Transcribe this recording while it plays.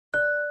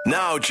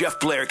Now Jeff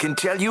Blair can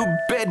tell you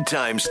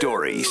bedtime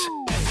stories.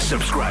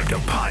 Subscribe to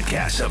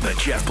podcasts of The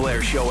Jeff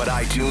Blair Show at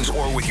iTunes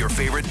or with your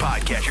favorite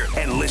podcatcher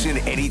and listen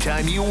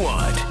anytime you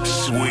want.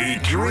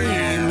 Sweet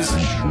dreams.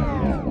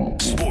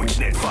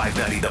 Sportsnet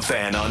 590 The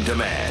Fan on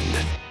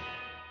demand.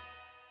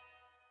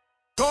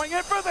 Going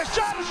in for the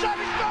shot, he scores!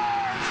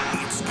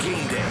 It's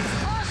game day.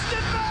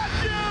 Austin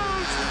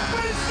Matthews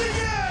wins the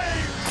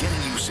game!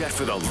 Getting you set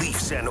for the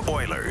Leafs and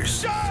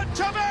Oilers. John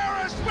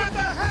Tavares with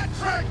a hat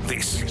trick!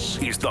 This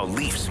is the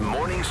Leafs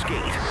Morning Skate.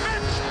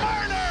 Mitch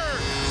Marner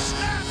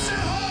snaps it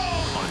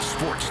home! On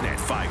Sportsnet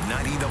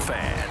 590 The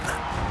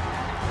Fan.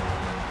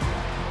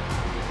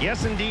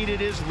 Yes, indeed,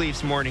 it is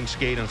Leafs Morning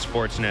Skate on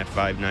Sportsnet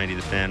 590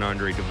 The Fan.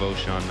 Andre DeVoe,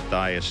 Sean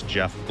Matthias,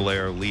 Jeff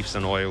Blair, Leafs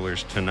and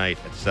Oilers tonight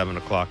at 7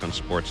 o'clock on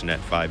Sportsnet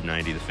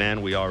 590 The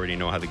Fan. We already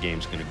know how the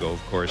game's going to go,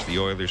 of course. The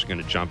Oilers are going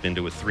to jump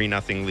into a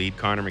 3-0 lead.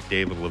 Connor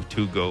McDavid will have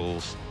 2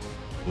 goals.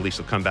 The Leafs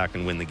will come back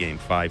and win the game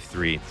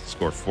 5-3,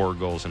 score 4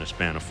 goals in a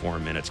span of 4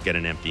 minutes, get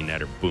an empty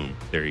netter. Boom.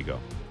 There you go.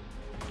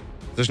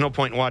 There's no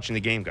point in watching the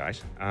game,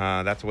 guys.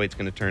 That's the way it's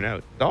going to turn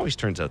out. It always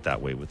turns out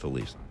that way with the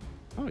Leafs.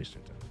 Always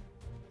turns out.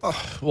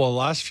 Well,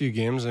 last few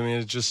games, I mean,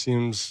 it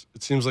seems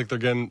like they're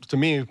getting, to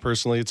me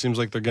personally, it seems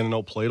like they're getting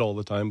outplayed all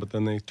the time, but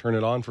then they turn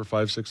it on for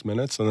 5-6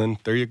 minutes, and then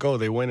there you go.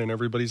 They win, and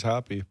everybody's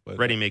happy. But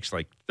Freddie makes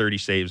like 30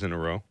 saves in a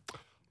row.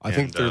 I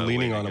think they're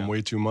leaning on him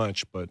way too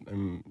much, but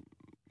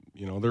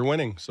they're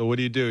winning. So what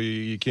do?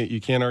 You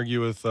can't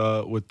argue with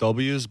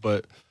W's,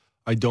 but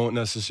I don't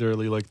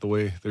necessarily like the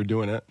way they're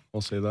doing it.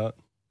 I'll say that.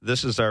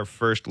 This is our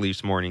first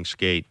Leafs morning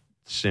skate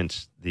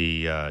since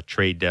the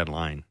trade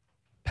deadline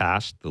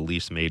passed. The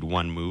Leafs made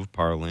one move.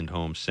 Par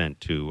Lindholm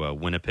sent to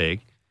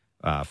Winnipeg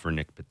for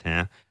Nick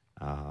Petin.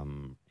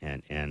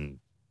 And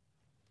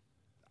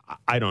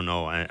I don't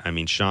know. I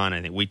mean, Sean,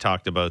 I think we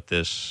talked about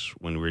this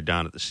when we were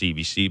down at the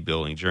CBC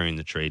building during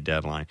the trade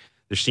deadline.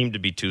 There seemed to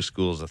be 2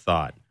 schools of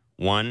thought.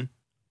 One,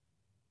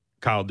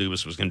 Kyle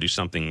Dubas was going to do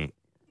something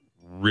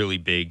really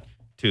big.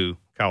 2,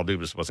 Kyle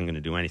Dubas wasn't going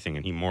to do anything,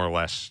 and he more or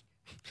less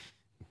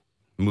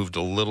moved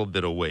the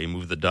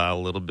dial a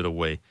little bit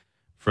away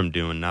from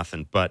doing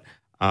nothing. But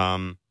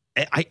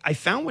I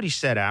found what he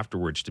said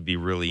afterwards to be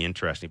really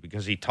interesting,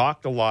 because he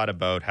talked a lot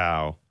about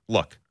how,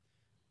 look,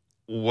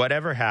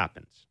 whatever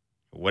happens,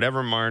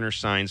 whatever Marner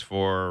signs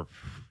for,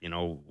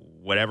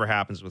 whatever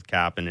happens with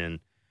Kapanen,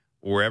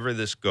 wherever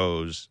this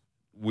goes,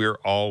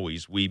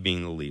 we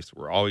being the Leafs,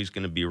 we're always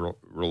going to be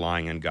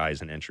relying on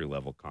guys in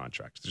entry-level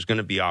contracts. There's going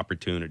to be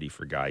opportunity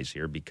for guys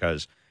here,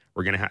 because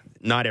we're going to have,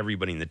 not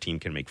everybody in the team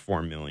can make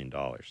 $4 million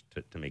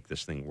to make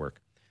this thing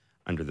work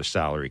under the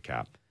salary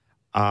cap.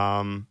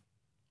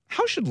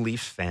 How should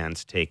Leafs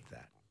fans take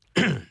that?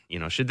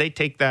 Should they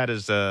take that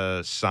as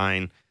a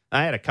sign?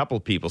 I had a couple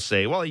of people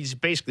say, well, he's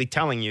basically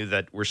telling you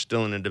that we're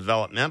still in a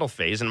developmental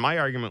phase. And my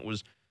argument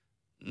was,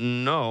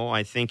 no,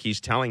 I think he's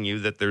telling you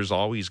that there's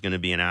always going to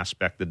be an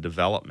aspect of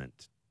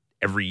development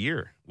every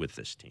year with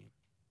this team.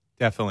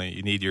 Definitely.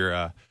 You need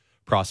your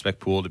prospect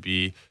pool to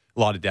be a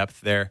lot of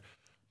depth there.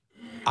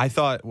 I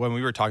thought when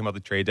we were talking about the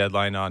trade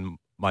deadline on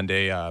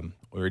Monday,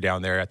 we were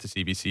down there at the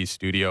CBC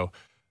studio,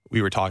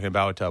 we were talking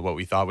about what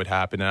we thought would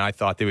happen, and I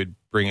thought they would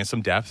bring in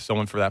some depth,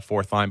 someone for that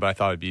fourth line, but I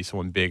thought it would be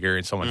someone bigger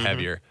and someone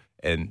heavier.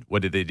 And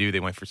what did they do? They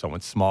went for someone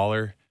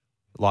smaller,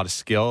 a lot of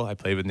skill. I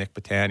played with Nick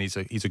Petin.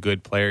 He's a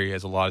good player. He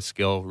has a lot of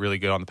skill, really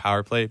good on the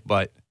power play,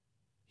 but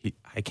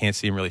I can't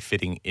see him really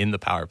fitting in the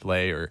power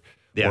play or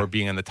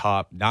being in the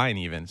top 9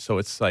 even. So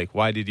it's like,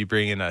 why did you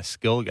bring in a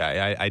skill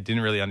guy? I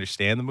didn't really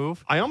understand the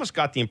move. I almost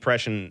got the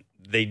impression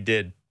they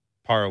did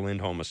Par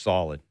Lindholm a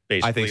solid,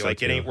 basically. I think so,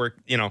 like, it ain't work,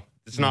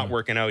 it's not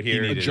working out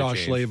here. The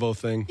Josh Levo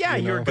thing.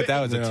 Yeah, but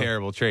that was a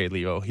terrible trade,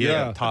 Levo. He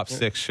had a top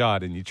 6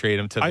 shot, and you trade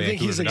him to Vancouver. I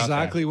think he's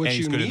exactly what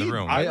you need. In the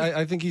room.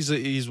 I think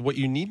he's what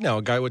you need now.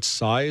 A guy with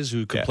size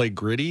who could play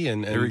gritty.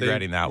 And they're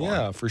regretting that one.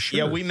 Yeah, for sure.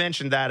 Yeah, we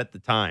mentioned that at the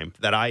time,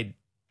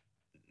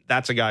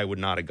 that's a guy I would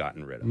not have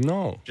gotten rid of.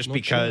 No. Just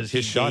because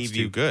his shot's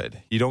too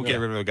good. You don't get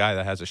rid of a guy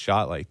that has a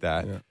shot like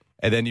that. Yeah.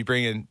 And then you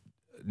bring in,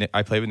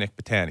 I play with Nick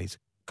Petin. He's a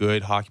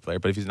good hockey player,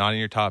 but if he's not in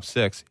your top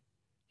 6,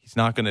 he's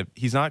not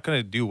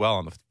gonna do well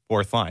on the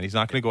fourth line. He's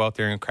not going to go out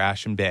there and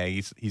crash and bang.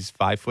 He's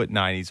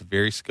 5'9". He's a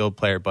very skilled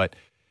player, but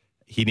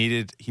he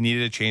needed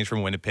a change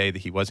from Winnipeg.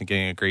 That he wasn't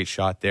getting a great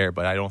shot there,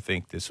 but I don't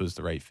think this was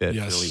the right fit for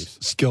the Leafs.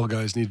 Skill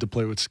guys need to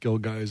play with skill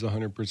guys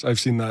 100%.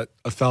 I've seen that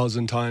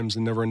 1,000 times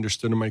and never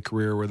understood in my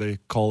career where they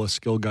call a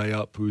skill guy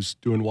up who's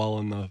doing well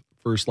on the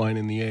first line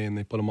in the A and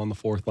they put him on the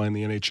fourth line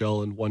in the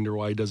NHL and wonder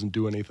why he doesn't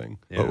do anything.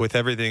 Yeah. But with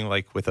everything,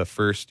 like with a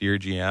first-year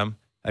GM,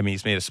 I mean,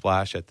 he's made a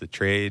splash at the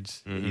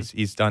trades. Mm-hmm.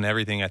 He's done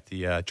everything at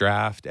the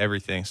draft,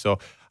 everything. So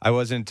I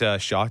wasn't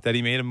shocked that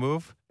he made a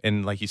move.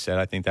 And like you said,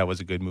 I think that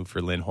was a good move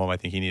for Lindholm. I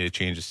think he needed to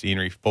change the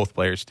scenery. Both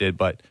players did.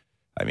 But,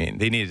 I mean,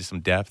 they needed some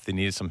depth. They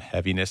needed some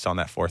heaviness on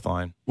that fourth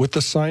line. With the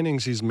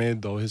signings he's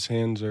made, though, his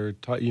hands are,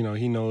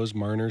 he knows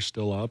Marner's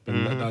still up.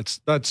 And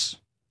that's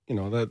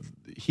that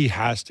he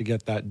has to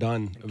get that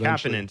done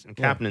eventually.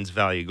 Kapanen's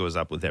value goes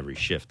up with every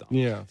shift.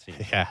 Yeah.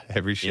 Yeah,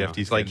 every shift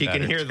He's like, you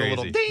can hear the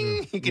little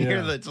ding. You can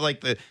hear it's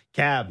like the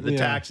cab, the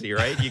taxi,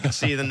 right? You can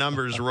see the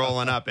numbers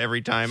rolling up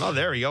every time. Oh,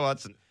 there we go.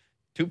 That's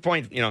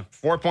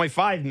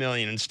 4.5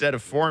 million instead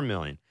of 4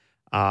 million.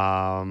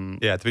 At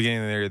the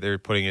beginning they're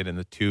putting it in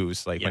the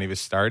twos. Like when he was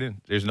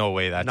starting, there's no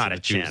way that's not in a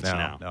the twos chance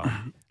now. No.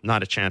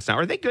 Not a chance now.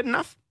 Are they good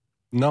enough?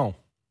 No,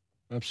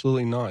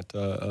 absolutely not.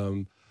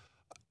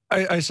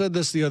 I said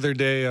this the other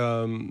day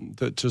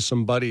to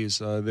some buddies.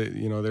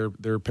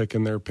 They're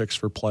picking their picks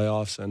for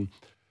playoffs, and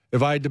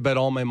if I had to bet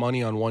all my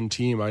money on one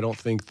team, I don't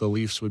think the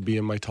Leafs would be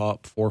in my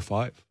top 4 or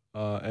 5.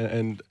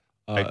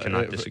 I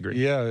cannot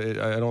disagree. Yeah,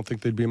 I don't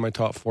think they'd be in my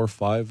top 4 or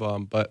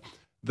 5. But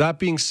that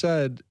being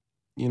said,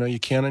 you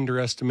can't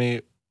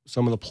underestimate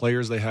some of the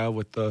players they have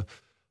with the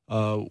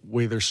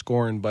way they're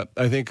scoring. But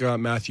I think I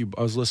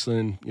was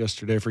listening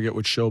yesterday, I forget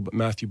which show, but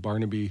Matthew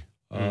Barnaby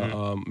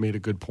made a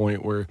good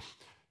point where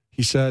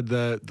he said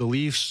that the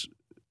Leafs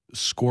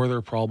score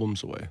their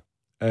problems away.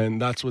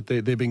 And that's what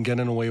they've been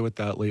getting away with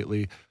that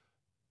lately.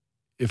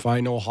 If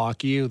I know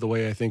hockey the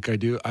way I think I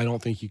do, I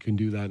don't think you can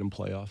do that in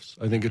playoffs.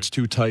 I think it's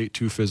too tight,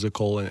 too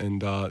physical,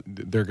 and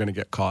they're going to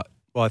get caught.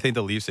 Well, I think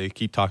the Leafs, they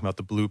keep talking about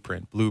the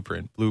blueprint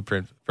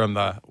from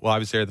I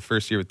was there the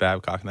first year with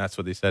Babcock, and that's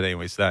what they said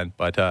anyways then.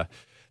 But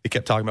they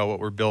kept talking about what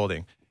we're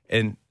building.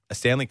 And a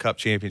Stanley Cup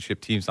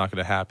championship team's not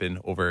going to happen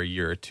over a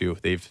year or two.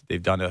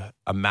 They've done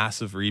a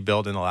massive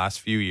rebuild in the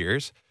last few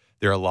years.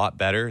 They're a lot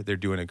better. They're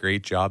doing a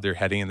great job. They're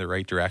heading in the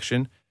right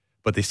direction.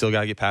 But they still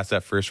got to get past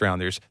that first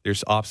round.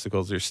 There's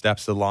obstacles. There's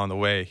steps along the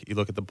way. You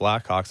look at the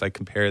Blackhawks, I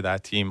compare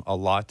that team a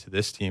lot to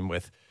this team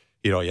with,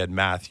 you had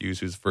Matthews,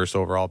 who's the first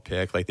overall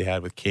pick, like they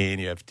had with Kane.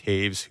 You have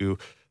Taves, who,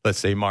 let's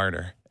say,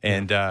 Marner.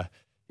 And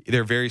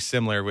they're very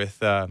similar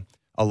with a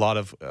lot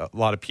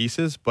of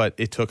pieces, but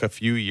it took a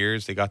few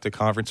years. They got to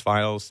conference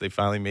finals. They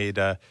finally made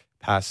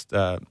past,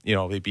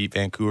 they beat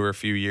Vancouver a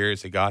few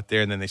years. They got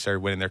there, and then they started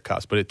winning their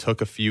cups. But it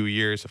took a few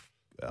years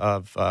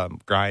of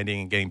grinding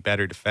and getting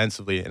better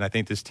defensively. And I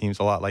think this team's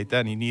a lot like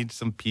that. And you need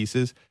some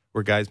pieces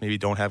where guys maybe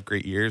don't have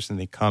great years and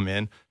they come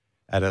in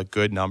at a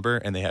good number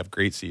and they have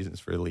great seasons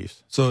for the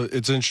Leafs. So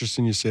it's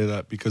interesting you say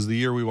that because the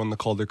year we won the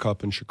Calder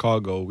Cup in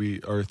Chicago,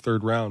 our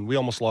third round, we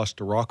almost lost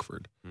to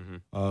Rockford,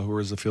 who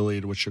was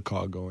affiliated with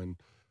Chicago. And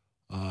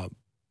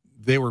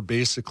they were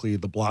basically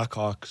the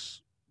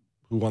Blackhawks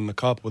who won the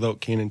cup without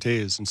Kane and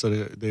Taves.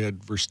 Instead, they had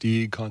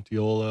Versteeg,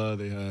 Contiola,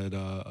 they had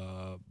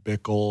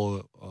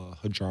Bickle,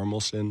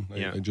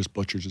 Hjalmarsson. I just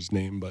butchered his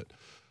name, but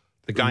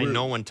the guy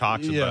no one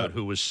talks about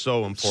who was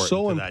so important.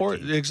 So to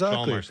important, that team.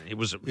 exactly. Hjalmarsson. He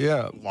was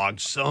logged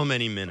so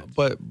many minutes.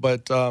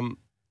 But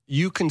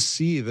you can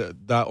see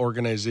that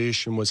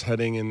organization was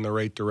heading in the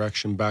right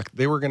direction.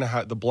 They were going to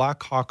have the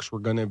Blackhawks were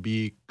going to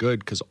be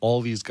good because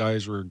all these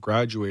guys were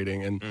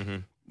graduating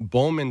and.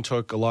 Bowman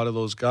took a lot of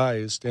those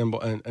guys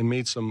and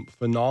made some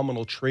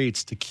phenomenal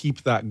trades to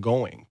keep that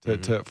going,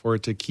 for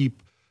it to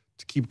keep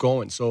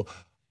going. So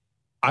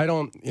I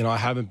don't, I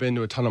haven't been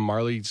to a ton of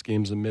Marlies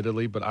games,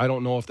 admittedly, but I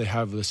don't know if they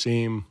have the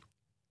same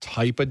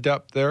type of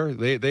depth there.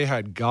 They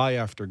had guy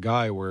after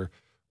guy where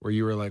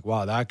you were like,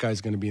 wow, that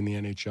guy's going to be in the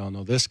NHL.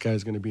 No, this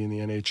guy's going to be in the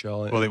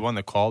NHL. Well, they won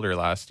the Calder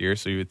last year,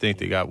 so you would think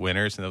they got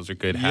winners, and those are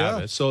good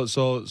habits.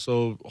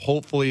 So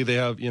hopefully they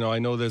have, I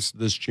know this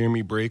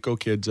Jeremy Brayco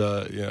kid,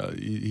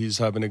 he's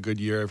having a good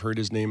year. I've heard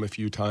his name a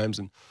few times,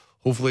 and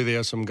hopefully they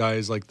have some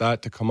guys like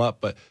that to come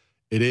up. But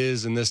it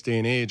is, in this day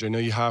and age, I know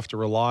you have to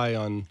rely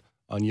on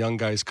young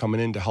guys coming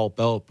in to help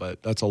out,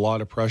 but that's a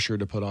lot of pressure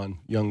to put on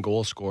young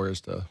goal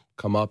scorers to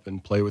come up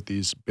and play with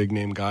these big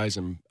name guys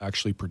and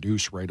actually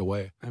produce right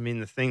away. I mean,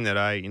 the thing that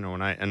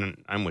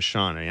I'm with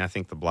Sean. I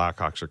think the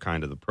Blackhawks are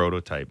kind of the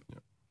prototype,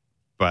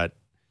 but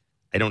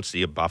I don't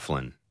see a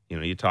Byfuglien.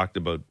 You talked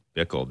about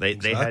Bickle.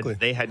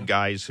 They had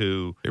guys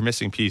who they're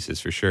missing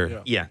pieces for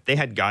sure. Yeah, they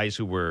had guys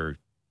who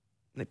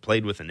they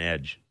played with an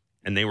edge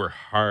and they were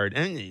hard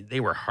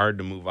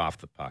to move off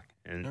the puck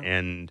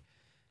and.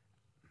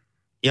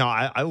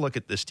 I look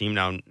at this team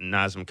now,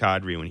 Nazem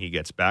Kadri, when he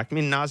gets back. I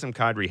mean, Nazem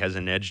Kadri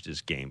hasn't edged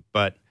his game,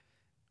 but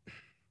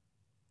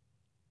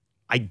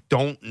I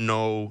don't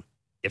know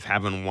if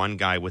having one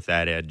guy with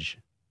that edge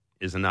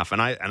is enough.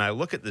 And I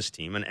look at this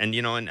team, and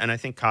I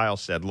think Kyle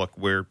said, look,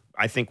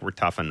 I think we're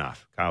tough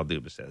enough. Kyle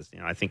Dubas says,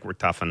 I think we're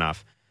tough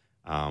enough.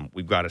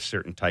 We've got a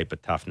certain type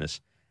of toughness.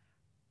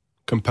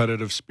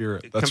 Competitive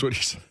spirit. That's what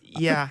he said.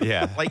 Yeah.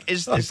 Like,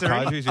 is if there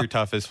Kadri's your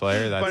toughest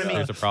player,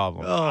 there's a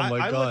problem. Oh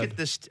my God.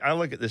 I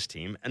look at this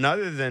team, and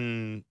other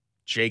than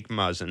Jake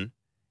Muzzin,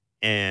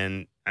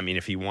 and I mean,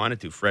 if he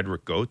wanted to,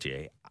 Frederick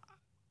Gauthier,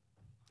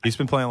 he's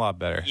been playing a lot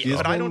better. Yeah,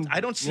 but I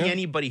don't see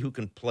anybody who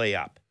can play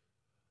up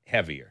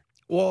heavier.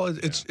 Well,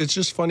 it's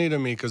just funny to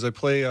me because I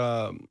play.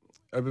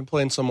 I've been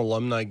playing some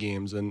alumni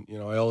games, and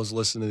I always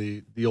listen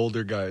to the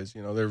older guys.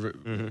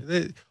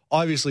 They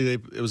obviously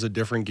it was a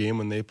different game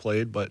when they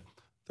played, but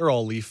they're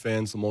all Leaf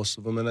fans, the most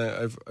of them, and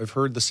I've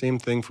heard the same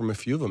thing from a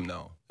few of them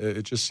now.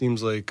 It just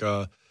seems like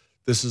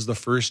this is the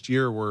first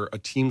year where a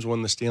team's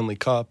won the Stanley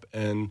Cup,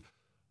 and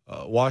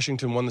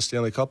Washington won the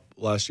Stanley Cup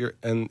last year,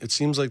 and it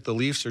seems like the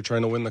Leafs are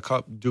trying to win the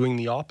Cup doing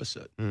the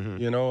opposite.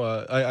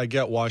 Mm-hmm. I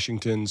get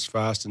Washington's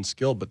fast and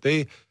skilled, but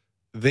they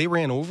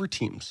ran over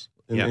teams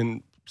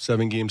in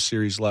 7-game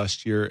series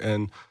last year,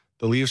 and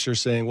the Leafs are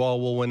saying, well,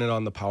 we'll win it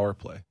on the power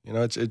play.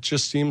 It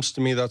just seems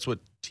to me that's what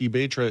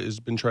T-Batra has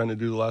been trying to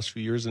do the last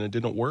few years, and it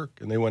didn't work,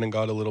 and they went and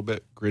got a little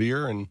bit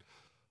grittier, and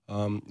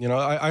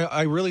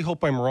I really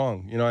hope I'm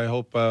wrong. I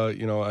hope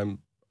I'm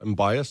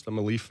biased. I'm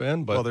a Leaf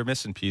fan, but they're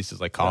missing pieces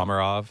like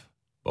Komarov,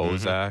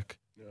 Bozak,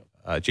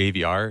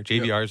 JVR.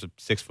 JVR is a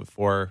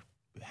 6'4",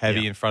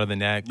 heavy in front of the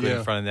net, good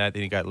in front of the net.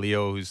 Then you got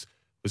Leo, who's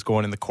was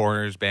going in the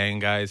corners, banging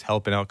guys,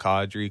 helping out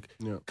Kadri.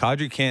 Yeah.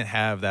 Kadri can't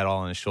have that all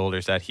on his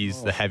shoulders. That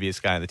he's the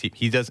heaviest guy on the team.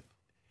 He does.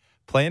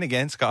 Playing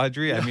against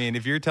Kadri, I mean,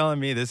 if you're telling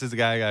me this is the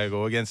guy I got to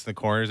go against in the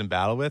corners and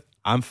battle with,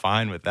 I'm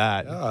fine with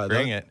that. Yeah,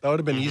 Bring it. That would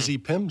have been easy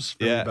Pims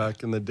for me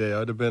back in the day.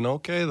 I'd have been,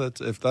 okay,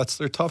 if that's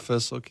their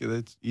toughest, okay,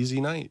 that's easy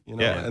night.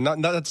 And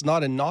that's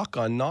not a knock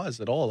on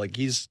Nas at all. Like,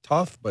 he's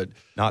tough, but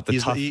not the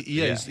tough.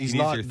 He's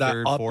not that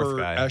third,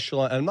 upper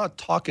echelon. I'm not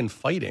talking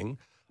fighting.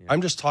 Yeah.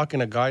 I'm just talking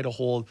a guy to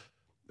hold.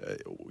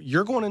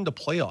 You're going into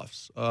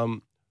playoffs.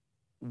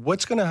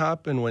 What's going to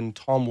happen when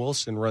Tom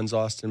Wilson runs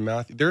Austin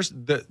Matthews?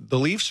 The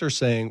Leafs are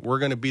saying we're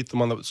going to beat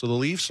them on the. So the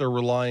Leafs are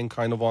relying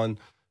kind of on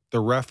the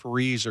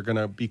referees are going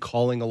to be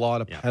calling a lot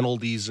of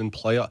penalties in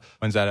playoff.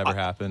 When's that ever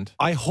happened?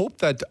 I hope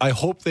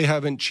they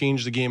haven't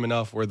changed the game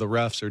enough where the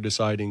refs are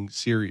deciding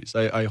series.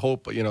 I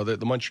hope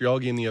the Montreal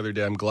game the other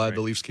day. I'm glad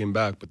the Leafs came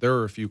back, but there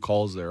were a few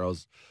calls there.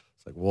 It's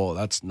like, whoa,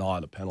 that's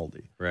not a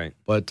penalty, right?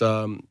 But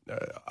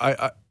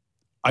I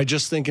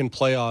just think in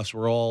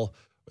playoffs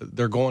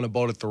they're going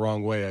about it the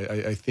wrong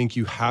way. I think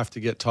you have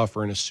to get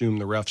tougher and assume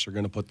the refs are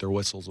going to put their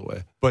whistles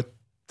away. But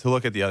to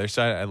look at the other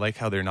side, I like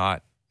how they're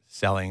not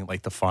selling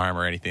like the farm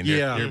or anything.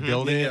 They're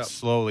building it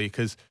slowly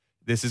because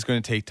this is going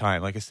to take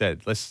time. Like I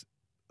said, let's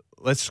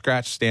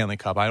scratch Stanley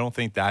Cup. I don't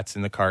think that's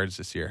in the cards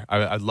this year.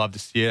 I'd love to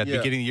see it. At the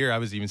beginning of the year, I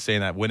was even saying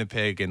that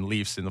Winnipeg and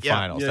Leafs in the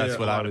finals. That's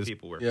what I was.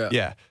 People were.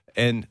 Yeah.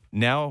 And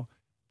now.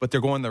 But they're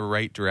going the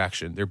right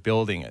direction. They're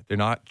building it. They're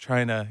not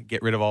trying to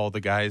get rid of all the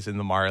guys in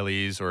the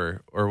Marlies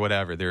or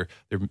whatever. They're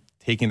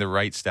taking the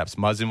right steps.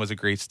 Muzzin was a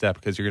great step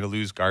because you're going to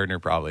lose Gardner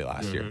probably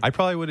last year. I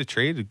probably would have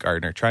traded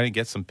Gardner, trying to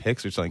get some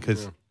picks or something.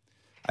 Because,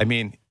 I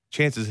mean,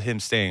 chances of him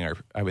staying are,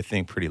 I would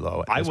think, pretty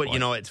low. I would.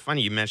 Point. It's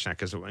funny you mention that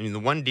because the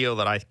one deal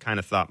that I kind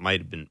of thought might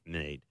have been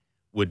made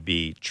would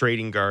be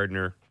trading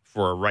Gardner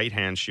for a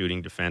right-hand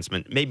shooting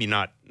defenseman. Maybe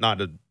not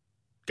a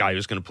guy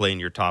who's going to play in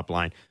your top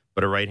line,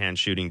 but a right-hand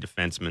shooting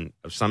defenseman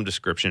of some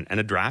description and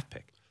a draft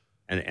pick.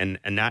 And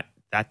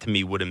that to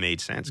me would have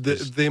made sense.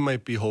 They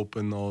might be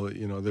hoping, though,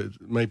 that it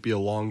might be a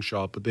long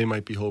shot, but they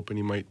might be hoping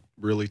he might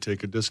really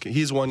take a discount.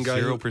 He's one guy.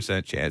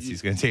 0% chance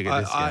he's going to take a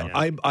discount.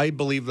 I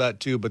believe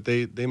that, too, but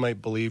they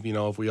might believe,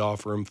 if we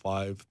offer him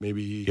 5,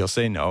 maybe he'll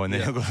say no, and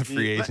then he'll go to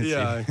free agency.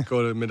 Yeah,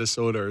 go to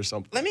Minnesota or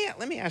something. Let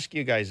me ask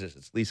you guys this.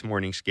 It's Leafs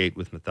Morning Skate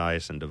with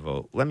Matthias and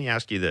DeVoe. Let me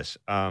ask you this.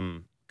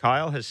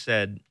 Kyle has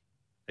said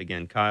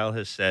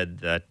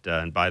that,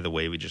 and by the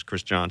way,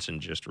 Chris Johnson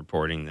just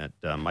reporting that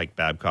Mike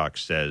Babcock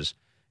says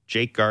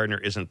Jake Gardner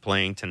isn't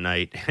playing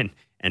tonight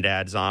and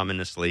adds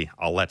ominously,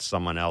 I'll let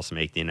someone else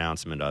make the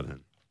announcement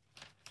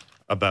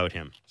about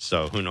him.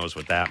 So who knows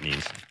what that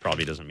means?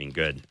 Probably doesn't mean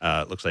good.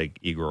 It looks like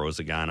Igor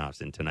Ozaganov's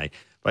in tonight.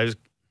 But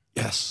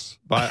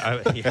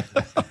that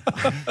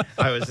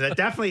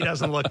definitely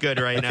doesn't look good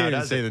right now. I can't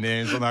even say the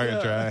names. I'm not going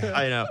to try.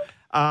 I know.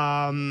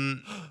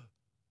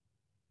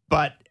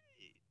 But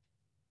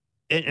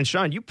and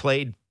Sean, you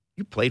played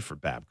for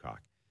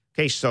Babcock.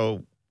 Okay,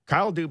 so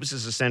Kyle Dubas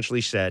has essentially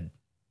said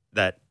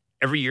that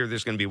every year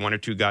there's going to be one or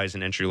two guys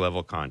in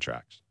entry-level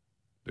contracts.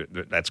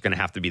 That's going to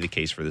have to be the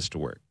case for this to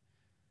work.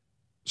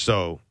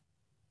 So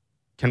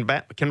can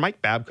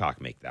Mike Babcock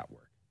make that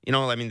work?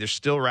 There's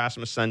still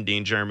Rasmus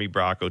Sundin, Jeremy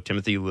Bracco,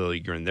 Timothy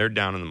Liljegren. They're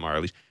down in the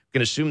Marlies. I'm going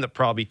to assume that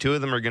probably two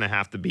of them are going to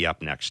have to be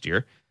up next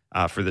year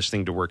for this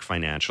thing to work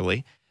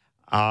financially.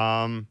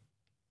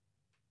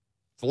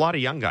 It's a lot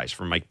of young guys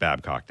for Mike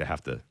Babcock to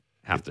have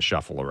to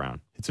shuffle around.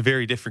 It's a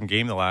very different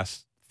game the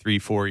last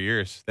 3-4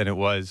 years than it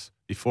was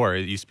before.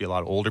 It used to be a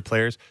lot of older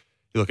players.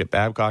 You look at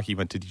Babcock, he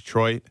went to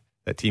Detroit.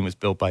 That team was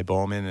built by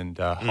Bowman and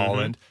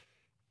Holland.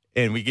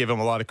 And we give him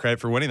a lot of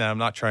credit for winning that. I'm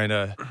not trying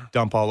to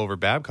dump all over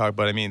Babcock,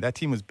 but I mean, that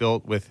team was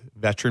built with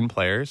veteran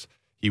players.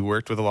 He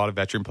worked with a lot of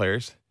veteran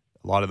players.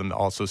 A lot of them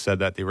also said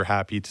that they were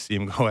happy to see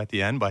him go at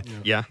the end. But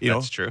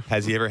that's true.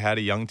 Has he ever had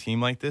a young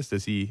team like this?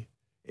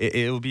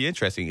 It will be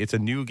interesting. It's a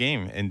new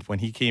game. And when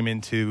he came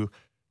into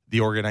the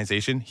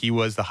organization, he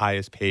was the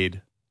highest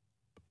paid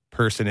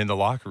person in the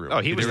locker room.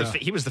 Oh, he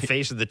was the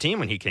face of the team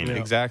when he came in.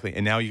 Exactly.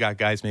 And now you got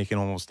guys making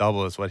almost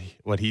double as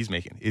what he's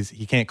making.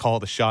 He can't call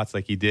the shots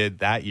like he did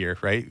that year,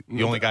 right?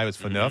 The only guy was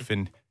Phaneuf.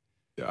 And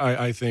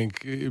I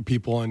think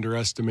people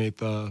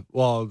underestimate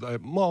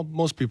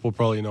most people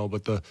probably know,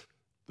 but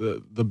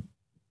the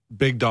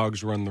big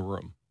dogs run the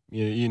room.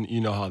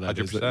 You know how that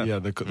 100%. is. Yeah,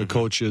 the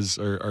coaches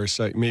are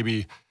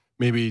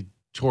maybe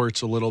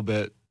Torts a little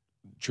bit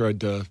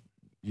tried to,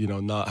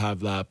 not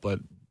have that, but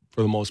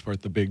for the most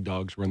part, the big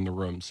dogs run the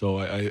room. So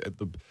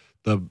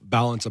the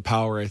balance of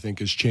power, I think,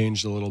 has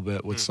changed a little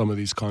bit with some of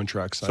these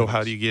contracts. So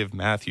how do you give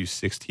Matthews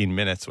 16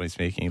 minutes when he's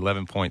making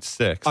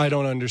 11.6? I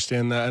don't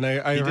understand that, and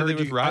I He heard did it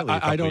with Riley.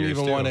 I don't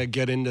even want to to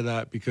get into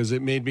that because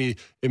it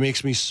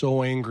makes me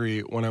so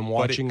angry when I'm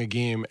watching a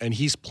game and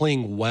he's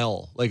playing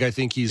well. Like I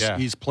think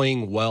he's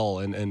playing well,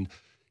 and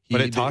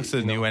but it talks to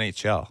the new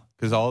NHL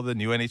because all the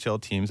new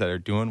NHL teams that are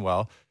doing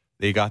well,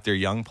 they got their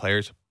young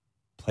players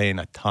playing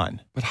a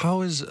ton. But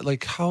how is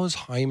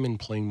Hyman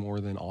playing more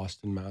than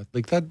Austin Matthews?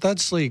 Like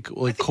that's like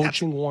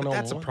coaching 101.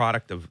 That's a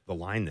product of the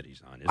line that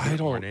he's on. Isn't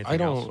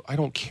I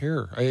don't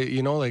care. At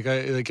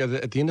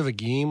the end of a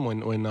game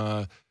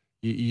when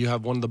you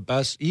have one of the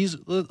best.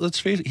 Let's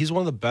face it, he's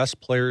one of the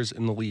best players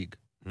in the league,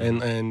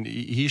 and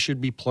he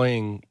should be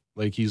playing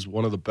like he's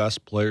one of the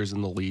best players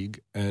in the league.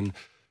 And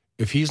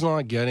if he's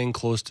not getting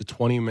close to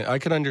 20 minutes, I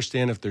can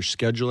understand if they're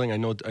scheduling.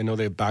 I know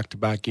they have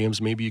back-to-back games.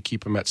 Maybe you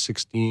keep him at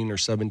 16 or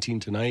 17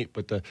 tonight,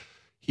 but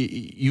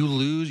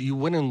you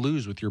win and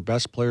lose with your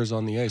best players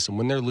on the ice. And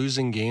when they're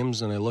losing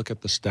games, and I look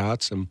at the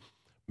stats, and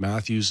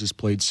Matthews has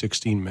played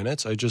 16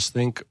 minutes, I just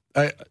think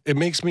it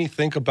makes me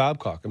think of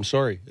Babcock. I'm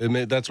sorry,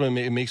 that's what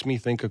it makes me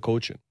think of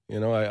coaching.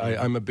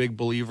 I'm a big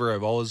believer.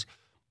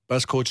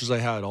 Best coaches I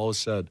had always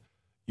said,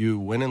 you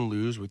win and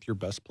lose with your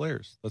best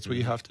players. That's what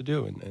you have to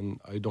do. And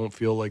I don't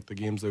feel like the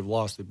games they've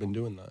lost, they've been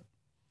doing that.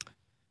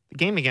 The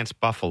game against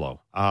Buffalo,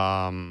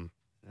 and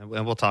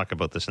we'll talk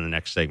about this in the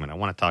next segment. I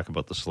want to talk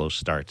about the slow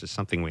starts. It's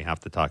something we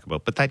have to talk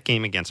about. But that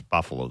game against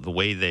Buffalo, the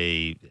way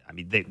they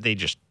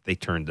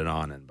turned it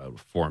on in about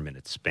a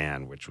 4-minute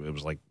span, which it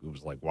was like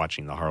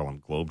watching the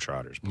Harlem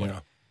Globetrotters play. Yeah.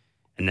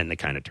 And then they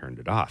kind of turned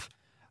it off.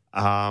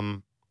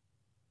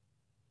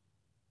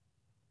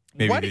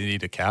 Maybe they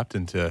need a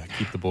captain to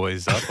keep the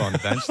boys up on the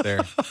bench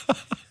there.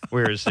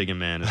 Where is Ziggy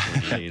Man?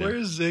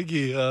 Where's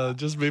Ziggy?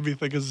 Just made me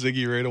think of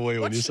Ziggy right away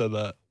when you said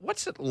that.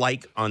 What's it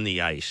like on the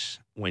ice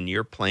when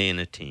you're playing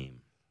a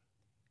team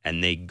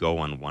and they go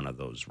on one of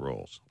those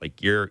roles?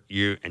 Like you're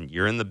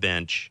in the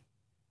bench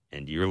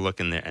and you're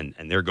looking there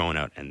and they're going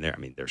out and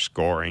they're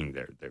scoring,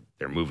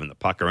 they're moving the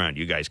puck around.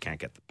 You guys can't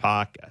get the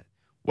puck.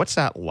 What's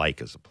that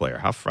like as a player?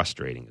 How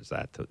frustrating is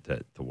that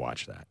to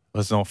watch that?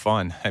 Well, it's no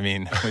fun. I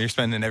mean, when you're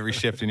spending every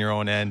shift in your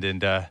own end,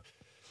 and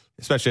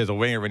especially as a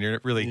winger, when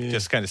you're really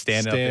just kind of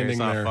standing up there, it's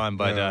not fun.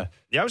 But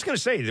I was going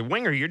to say, the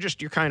winger, you're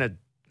kind of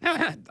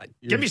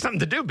give me something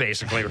to do,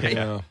 basically, right?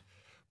 Yeah.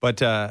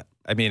 But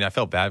I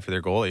felt bad for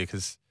their goalie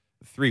because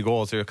 3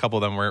 goals, a couple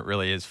of them weren't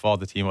really his fault.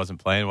 The team wasn't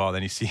playing well.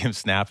 Then you see him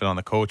snapping on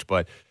the coach.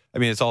 But I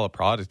mean, it's all a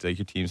product. Like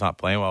your team's not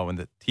playing well. When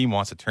the team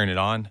wants to turn it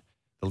on,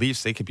 the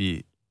Leafs, they could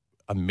be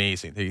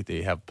amazing.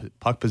 They have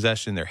puck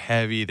possession. They're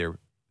heavy.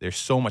 There's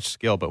so much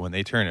skill, but when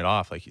they turn it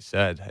off, like you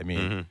said, I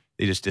mean,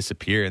 they just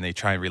disappear and they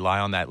try and rely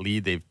on that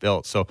lead they've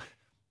built. So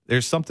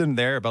there's something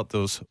there about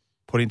those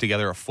putting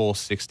together a full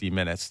 60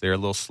 minutes. They're a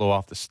little slow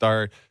off the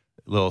start,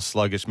 a little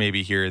sluggish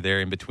maybe here or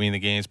there in between the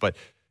games, but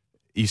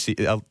you see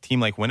a team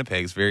like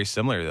Winnipeg is very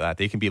similar to that.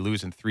 They can be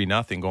losing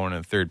 3-0 going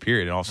in the third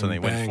period, and all of a sudden they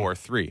win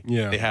 4-3.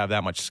 Yeah. They have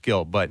that much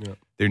skill, but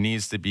there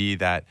needs to be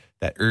that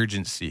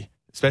urgency,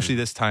 especially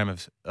this time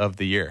of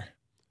the year.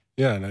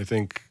 Yeah, and I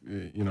think,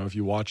 if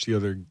you watch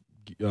the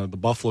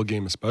Buffalo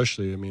game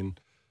especially, I mean,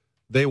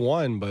 they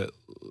won, but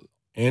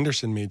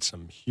Anderson made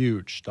some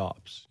huge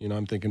stops.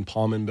 I'm thinking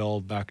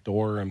Palmenbell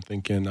backdoor. I'm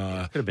thinking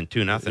could have been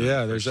 2-0.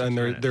 Yeah,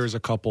 there's a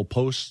couple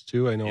posts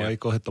too. I know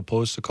Eichel hit the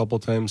post a couple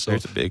times. So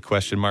there's a big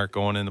question mark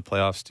going in the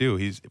playoffs too.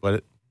 He's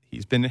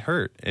been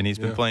hurt and he's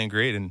been playing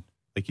great. And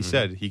like you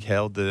said, he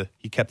kept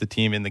the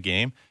team in the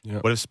game. Yeah.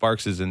 What if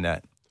Sparks is in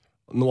net?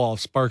 Well, if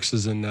Sparks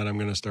is in net, I'm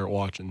going to start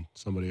watching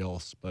somebody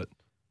else. But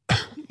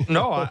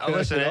no,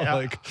 listen.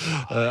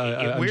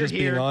 I'm just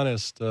being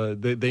honest.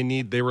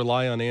 They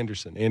rely on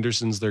Anderson.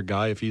 Anderson's their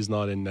guy. If he's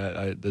not in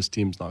net, this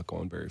team's not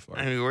going very far.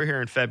 I mean, we're here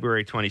on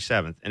February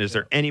 27th, and is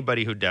there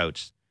anybody who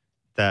doubts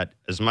that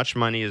as much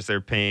money as they're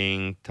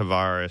paying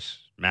Tavares,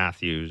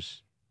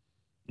 Matthews,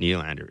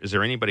 Nylander, is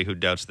there anybody who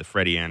doubts that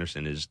Freddie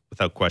Anderson is,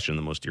 without question,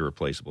 the most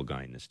irreplaceable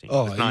guy in this team?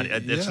 Oh, it's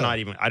not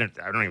even. I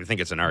don't even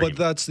think it's an argument.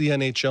 But that's the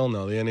NHL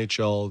now. The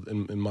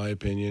NHL, in my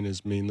opinion,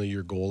 is mainly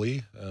your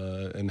goalie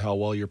and how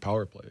well your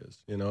power play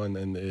is.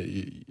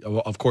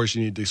 Of course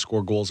you need to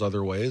score goals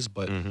other ways,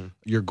 but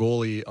your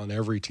goalie on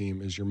every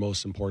team is your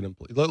most important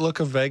play. Look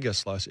at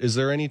Vegas last. Is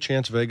there any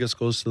chance Vegas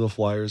goes to the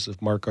Flyers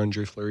if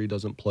Marc-Andre Fleury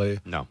doesn't play?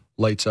 No.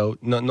 Lights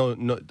out.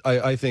 No.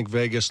 I think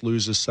Vegas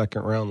loses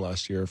second round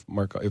last year if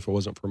it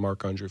wasn't for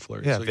Marc-Andre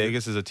Fleury. Yeah, so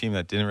Vegas is a team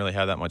that didn't really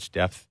have that much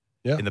depth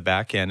in the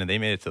back end, and they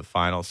made it to the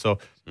finals. So,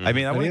 I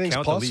mean, I wouldn't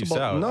count the Leafs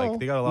out. No,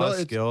 they got a lot of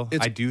skill.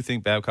 I do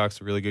think Babcock's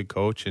a really good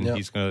coach, and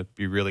he's going to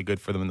be really good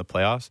for them in the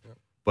playoffs. Yeah.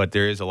 But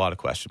there is a lot of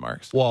question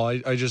marks. Well,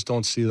 I just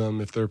don't see them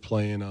if they're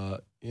playing.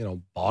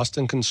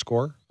 Boston can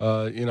score.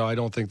 I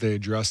don't think they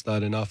addressed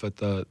that enough at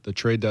the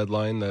trade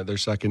deadline. Their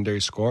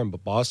secondary scoring,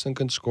 but Boston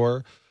can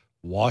score.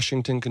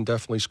 Washington can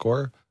definitely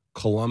score.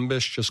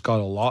 Columbus just got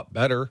a lot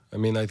better. I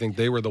mean, I think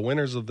they were the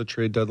winners of the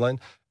trade deadline.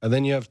 And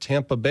then you have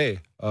Tampa Bay,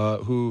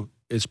 who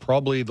is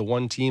probably the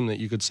one team that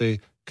you could say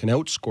can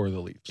outscore the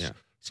Leafs. Yeah.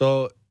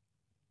 So,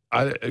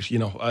 I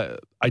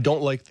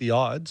don't like the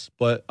odds,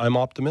 but I'm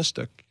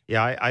optimistic.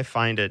 Yeah, I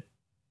find it,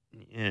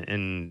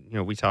 and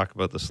we talk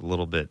about this a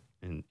little bit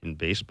in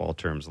baseball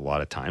terms a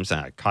lot of times.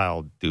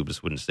 Kyle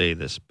Dubas wouldn't say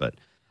this, but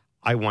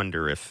I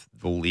wonder if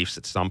the Leafs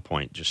at some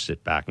point just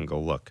sit back and go,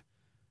 look,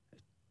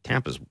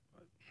 Tampa's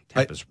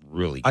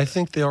really good. I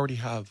think they already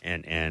have.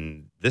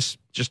 And this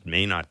just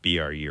may not be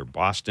our year.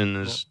 Boston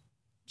is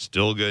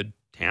still good.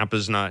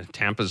 Tampa's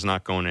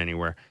not going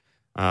anywhere.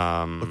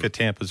 Look at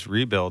Tampa's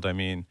rebuild. I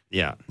mean,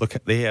 yeah. Look,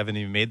 they haven't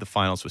even made the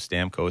finals with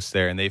Stamkos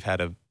there, and they've had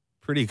a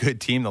pretty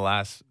good team the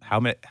last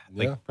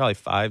probably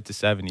 5 to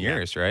 7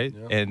 years, right?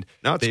 Yeah. And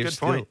no, it's a good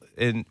point.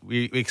 And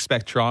we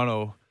expect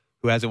Toronto,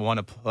 who hasn't won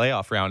a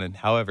playoff round in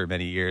however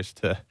many years,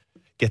 to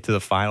get to the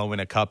final, win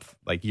a cup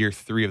like year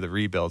 3 of the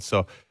rebuild.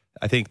 So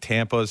I think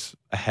Tampa's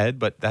ahead,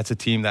 but that's a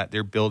team that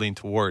they're building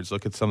towards.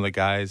 Look at some of the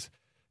guys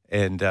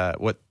and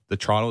what the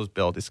Toronto's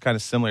built. It's kind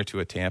of similar to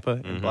a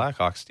Tampa and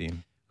Blackhawks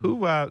team.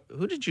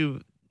 Who did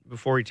you,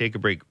 before we take a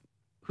break,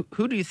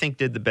 who do you think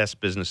did the best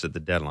business at the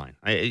deadline?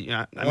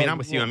 I mean, I'm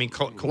with you. I mean,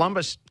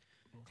 Columbus's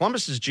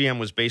GM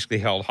was basically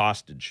held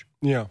hostage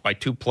by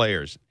 2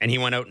 players, and he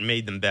went out and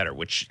made them better,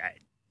 which,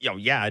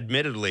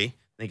 admittedly,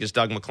 I think as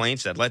Doug McLean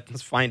said,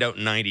 let's find out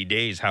in 90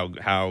 days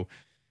how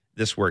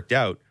this worked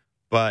out.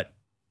 But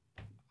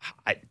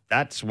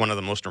that's one of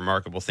the most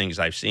remarkable things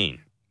I've seen.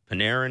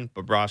 Panarin,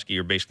 Bobrovsky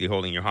are basically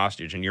holding you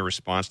hostage, and your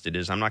response to it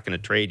is, I'm not going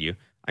to trade you.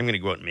 I'm going to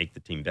go out and make the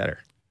team better.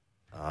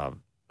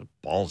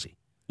 Ballsy.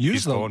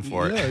 Use them. Going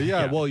for it.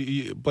 Yeah. Well,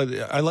 but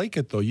I like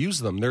it, though. Use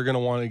them. They're going to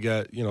want to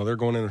get, they're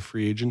going into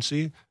free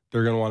agency.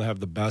 They're going to want to have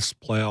the best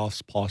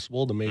playoffs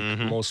possible to make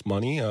the most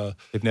money.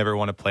 They've never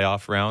won a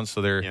playoff round,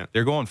 so they're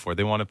going for it.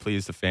 They want to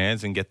please the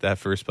fans and get that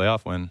first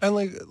playoff win. And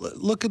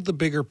look at the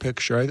bigger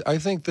picture. I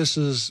think this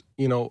is,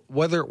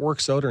 whether it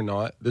works out or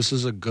not, this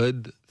is a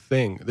good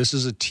thing. This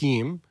is a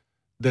team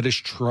that is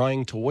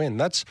trying to win.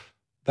 That's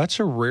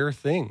a rare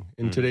thing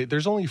in today.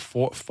 There's only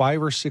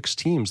 5 or 6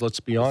 teams, let's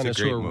be honest,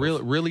 who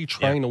are really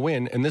trying to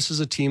win. And this is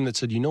a team that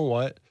said, you know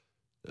what,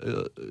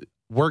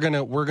 we're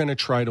gonna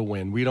try to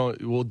win.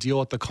 We'll deal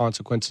with the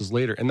consequences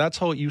later. And that's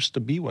how it used to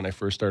be when I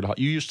first started.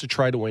 You used to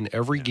try to win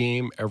every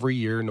game, every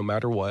year, no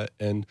matter what.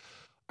 And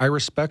I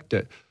respect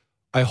it.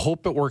 I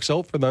hope it works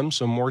out for them,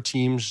 so more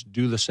teams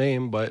do the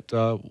same. But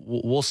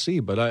we'll see.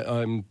 But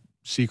I'm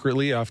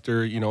secretly,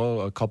 after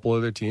a couple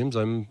other teams,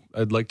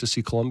 I'd like to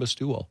see Columbus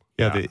do well.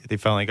 Yeah, they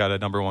finally got a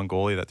number 1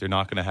 goalie that they're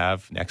not going to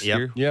have next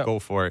year. Yeah. Go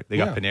for it. They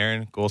got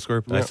Panarin, goal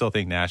scorer, but I still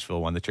think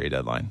Nashville won the trade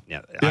deadline.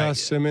 Yeah,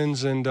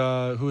 Simmons and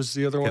who's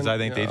the other one? Because I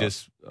think they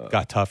just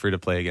got tougher to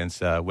play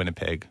against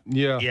Winnipeg.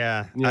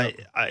 Yeah. And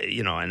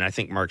I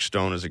think Mark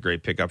Stone is a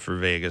great pickup for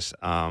Vegas.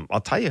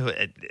 I'll tell you,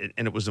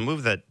 and it was a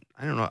move that,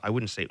 I don't know, I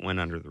wouldn't say it went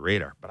under the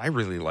radar, but I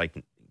really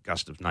like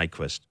Gustav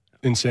Nyquist.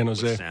 In San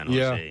Jose.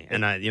 Yeah.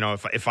 And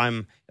if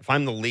I'm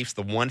the Leafs,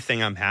 the one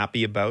thing I'm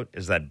happy about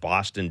is that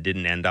Boston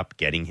didn't end up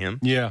getting him.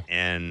 Yeah.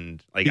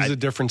 And he's a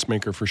difference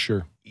maker for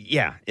sure.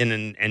 Yeah.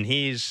 And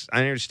I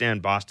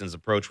understand Boston's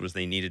approach was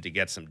they needed to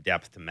get some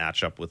depth to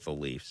match up with the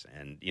Leafs.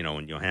 And,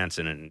 and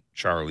Johansson and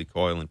Charlie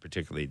Coyle in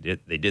particular,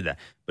 they did that.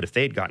 But if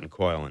they had gotten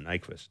Coyle and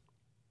Nyquist.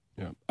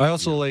 Yeah. I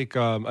also like,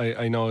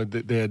 I know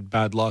that they had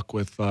bad luck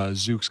with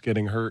Zooks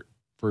getting hurt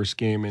first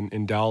game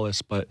in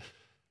Dallas, but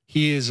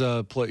he is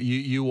a play.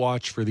 You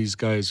watch for these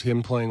guys.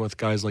 Him playing with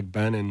guys like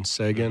Ben and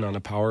Sagan on a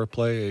power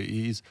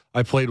play.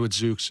 I played with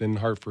Zooks in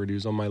Hartford. He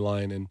was on my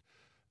line, and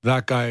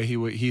that guy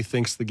he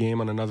thinks the game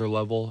on another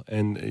level.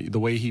 And the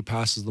way he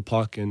passes the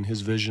puck and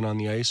his vision on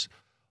the ice,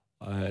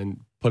 and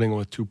putting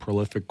with 2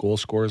 prolific goal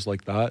scorers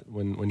like that.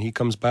 When he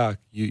comes back,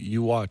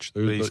 you watch.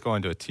 But he's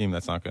going to a team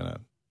that's not gonna.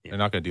 They're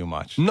not going to do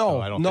much. No,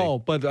 so I don't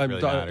think but it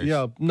really matters.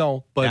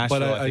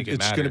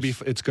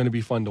 it's going to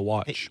be fun to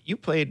watch.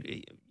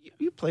 Hey,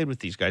 you played with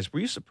these guys. Were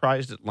you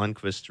surprised at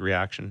Lundqvist's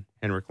reaction,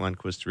 Henrik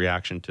Lundqvist's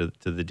reaction to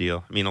the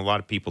deal? I mean, a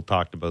lot of people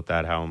talked about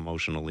that, how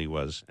emotional he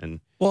was. And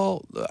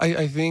well,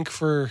 I think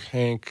for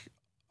Hank,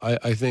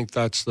 I think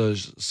that's the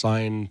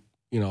sign,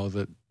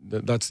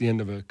 that's the end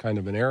of a kind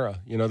of an era.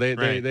 They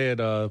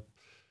had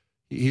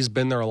he's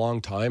been there a long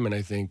time, and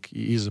I think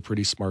he's a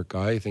pretty smart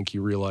guy. I think he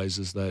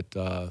realizes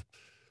that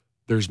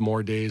there's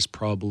more days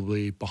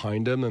probably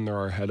behind him than there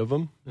are ahead of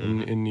him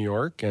in New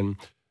York. And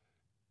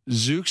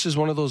Zooks is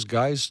one of those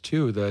guys,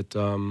 too, that,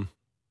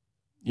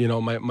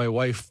 my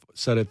wife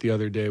said it the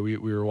other day. We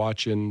were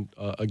watching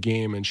a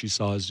game, and she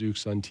saw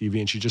Zooks on TV,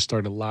 and she just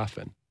started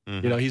laughing.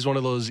 He's one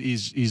of those,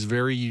 he's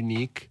very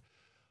unique.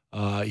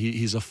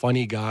 He's a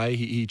funny guy.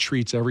 He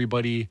treats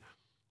everybody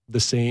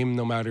the same,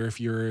 no matter if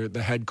you're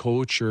the head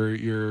coach or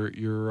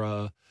you're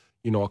a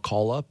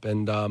call-up.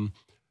 And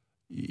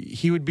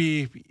he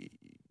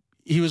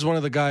was one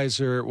of the guys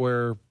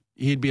where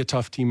he'd be a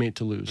tough teammate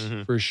to lose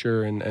for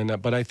sure.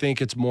 But I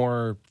think it's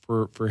more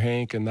for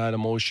Hank and that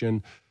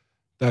emotion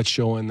that's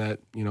showing that,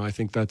 I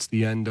think that's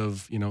the end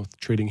of,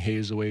 trading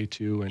Hayes away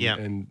too.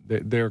 And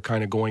they're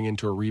kind of going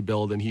into a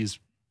rebuild, and he's,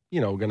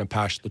 going to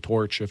pass the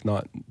torch, if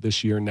not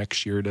this year,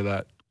 next year, to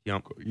that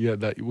Yep. Yeah,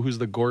 that who's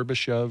the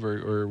Gorbachev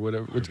or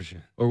whatever, what's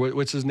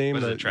his name?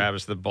 Was it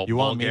Travis the You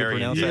want me to Bulgarian?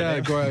 pronounce that Yeah,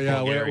 name?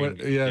 Bulgarian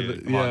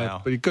dude. Come on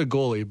now. but he good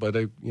goalie, but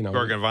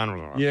Gorgon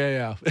Vanova.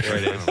 yeah. There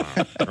it is.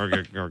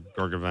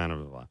 Gorgon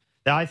Vanova.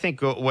 Yeah, I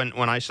think when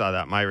I saw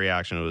that, my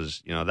reaction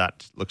was,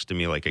 that looks to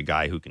me like a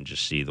guy who can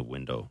just see the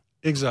window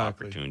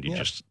Exactly. opportunity, Yeah.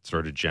 just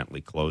sort of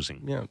gently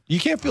closing. Yeah, you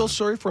can't feel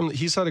sorry for him.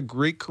 He's had a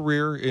great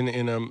career in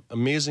an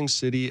amazing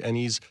city, and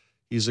he's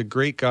a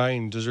great guy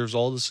and deserves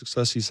all the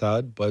success he's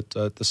had. But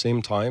at the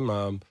same time,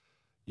 when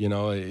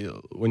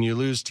you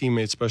lose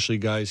teammates, especially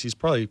guys, he's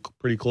probably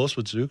pretty close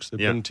with Zooks. They've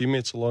been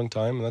teammates a long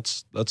time, and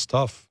that's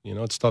tough.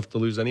 It's tough to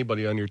lose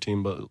anybody on your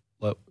team, but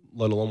let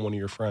alone one of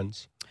your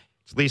friends.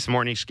 It's Leafs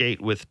Morning Skate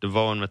with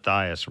DeVoe and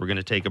Matthias. We're going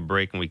to take a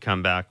break. When we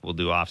come back, we'll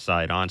do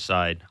offside,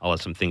 onside. I'll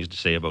have some things to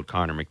say about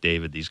Connor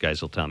McDavid. These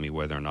guys will tell me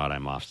whether or not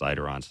I'm offside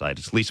or onside.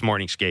 It's Leafs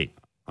Morning Skate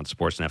on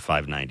Sportsnet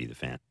 590, The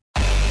Fan.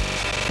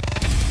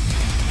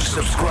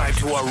 Subscribe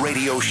to our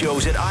radio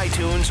shows at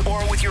iTunes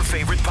or with your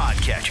favorite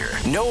podcatcher.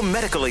 No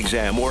medical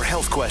exam or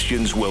health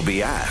questions will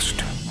be asked.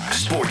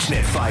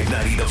 Sportsnet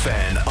 590 The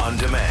Fan on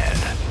demand.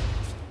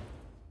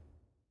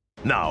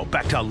 Now,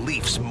 back to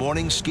Leafs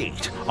Morning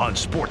Skate on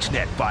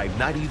Sportsnet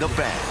 590 The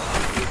Fan.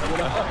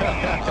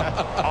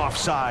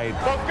 Offside.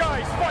 Both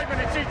guys, 5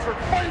 minutes each for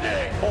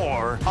fighting.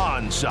 Or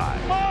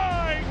onside.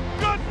 My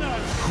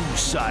goodness. Whose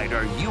side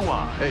are you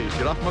on? Hey,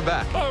 get off my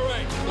back. All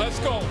right, let's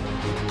go.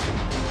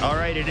 All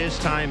right, it is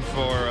time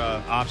for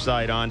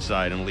offside,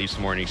 onside on Leafs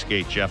Morning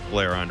Skate. Jeff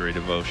Blair, Andre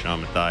DeVoe,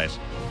 Sean Matthias.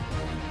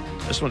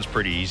 This one's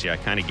pretty easy. I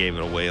kind of gave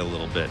it away a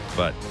little bit,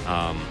 but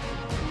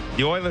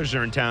the Oilers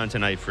are in town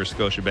tonight for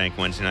Scotiabank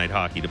Wednesday Night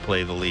Hockey to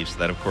play the Leafs.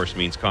 That, of course,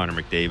 means Connor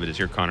McDavid is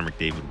here. Connor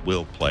McDavid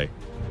will play.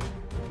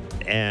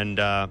 And,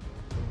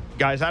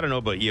 guys, I don't know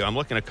about you. I'm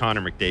looking at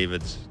Connor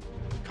McDavid's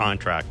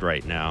contract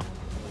right now,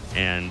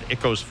 and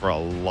it goes for a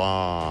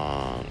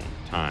long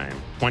time.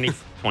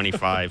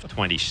 25,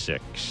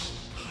 26.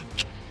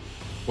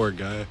 Poor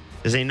guy.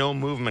 There's a no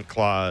movement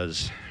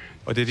clause.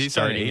 Oh, did he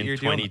start an starting in 8-year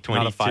deal? 2022.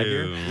 Not a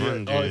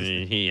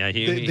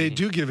 5-year? They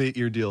do give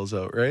 8-year deals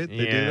out, right? They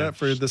do Yeah. that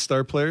for the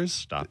star players.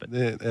 Stop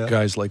it. Yeah.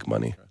 Guys like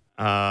money.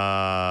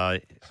 So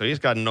he's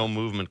got a no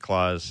movement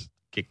clause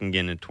kicking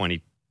in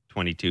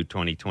 2022,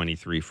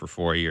 2023 for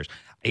 4 years.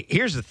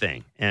 Here's the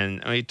thing,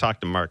 and I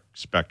talked to Mark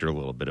Spector a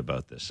little bit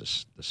about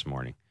this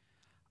morning.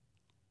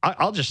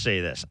 I'll just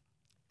say this.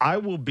 I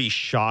will be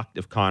shocked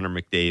if Connor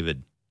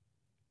McDavid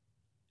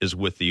is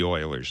with the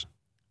Oilers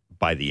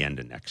by the end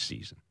of next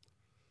season.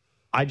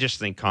 I just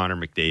think Connor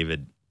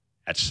McDavid,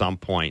 at some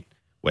point,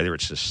 whether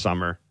it's this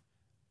summer,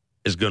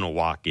 is going to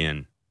walk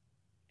in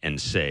and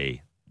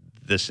say,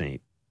 "This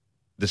ain't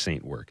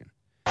working.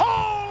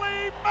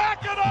 Holy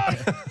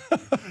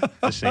Mackinac!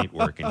 This ain't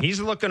working."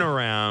 He's looking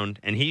around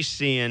and he's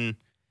seeing.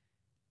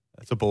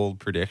 That's a bold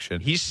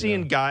prediction. He's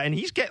seeing guy, and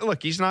he's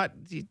not,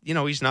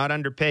 he's not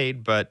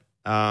underpaid, but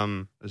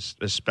as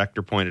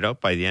Spector pointed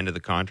out, by the end of the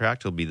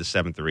contract, he'll be the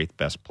 7th or 8th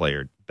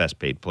best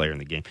paid player in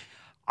the game.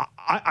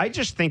 I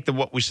just think that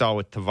what we saw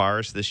with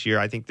Tavares this year,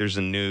 I think there's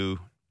a new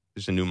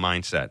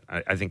mindset.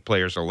 I think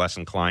players are less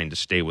inclined to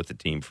stay with the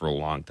team for a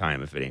long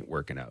time if it ain't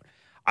working out.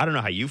 I don't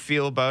know how you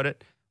feel about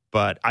it,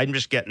 but I'm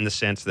just getting the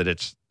sense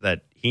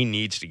that he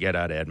needs to get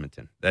out of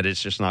Edmonton, that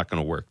it's just not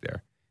going to work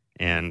there.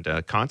 And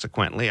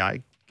consequently,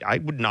 I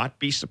would not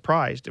be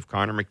surprised if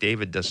Connor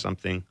McDavid does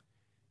something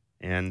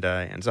and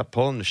ends up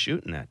pulling the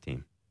chute in that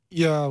team.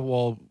 Yeah,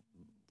 well,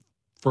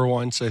 for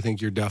once, I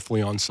think you're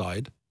definitely on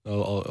side.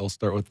 I'll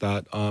start with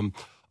that.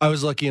 I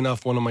was lucky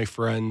enough, one of my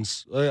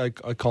friends, I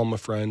call him a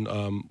friend,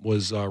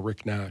 was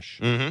Rick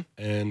Nash. Mm-hmm.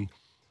 And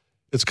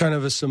it's kind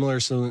of a similar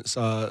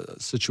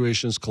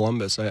situation as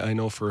Columbus. I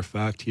know for a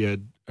fact he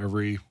had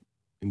every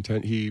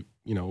intent.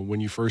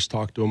 When you first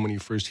talked to him,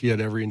 he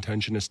had every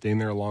intention of staying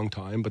there a long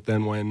time. But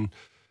then when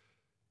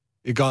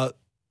it got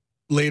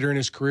later in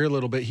his career a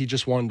little bit, he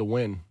just wanted to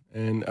win.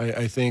 And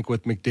I think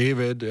with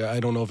McDavid, I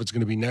don't know if it's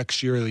going to be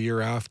next year or the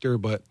year after,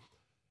 but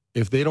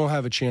if they don't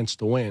have a chance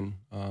to win,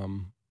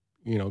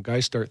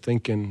 guys start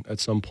thinking at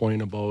some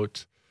point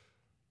about,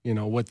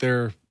 what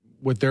they're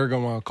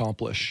going to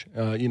accomplish,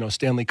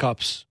 Stanley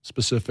Cups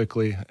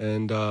specifically.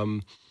 And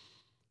I'm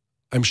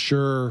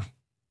sure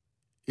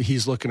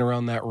he's looking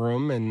around that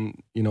room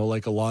and,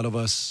 like a lot of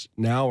us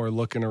now are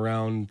looking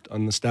around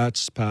on the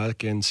stats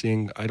pack and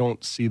seeing, I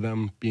don't see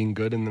them being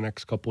good in the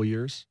next couple of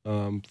years,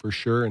 for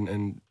sure.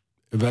 And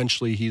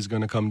eventually he's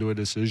going to come to a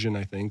decision,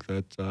 I think,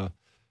 that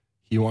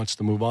he wants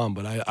to move on.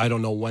 But I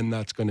don't know when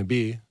that's going to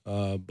be.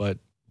 But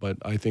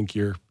I think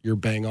you're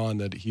bang on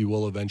that he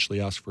will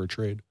eventually ask for a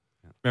trade.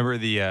 Remember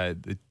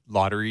the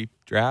lottery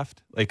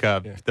draft,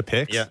 the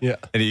picks? Yeah.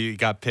 And he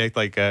got picked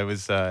it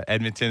was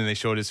Edmonton, and they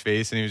showed his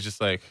face, and he was just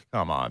like,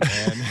 "Come on,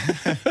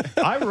 man."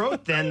 I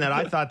wrote then that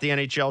I thought the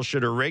NHL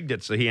should have rigged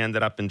it, so he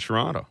ended up in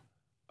Toronto.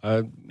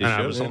 And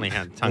I was only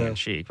tongue in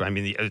cheek. I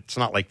mean, it's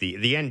not like the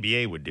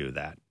NBA would do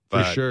that.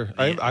 But, For sure.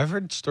 I've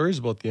heard stories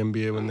about the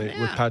NBA when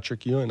with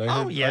Patrick Ewing. I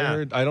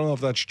don't know if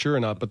that's true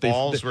or not, but they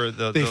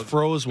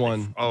froze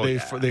one.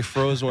 They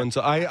froze one.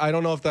 So I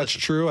don't know if that's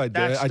true. I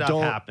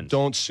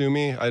don't sue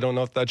me. I don't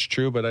know if that's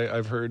true, but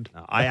I've heard.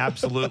 No, I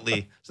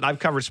absolutely. So I've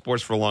covered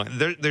sports for a long.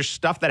 There's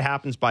stuff that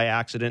happens by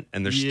accident,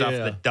 and there's stuff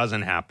that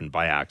doesn't happen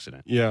by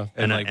accident. Yeah,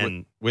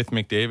 and with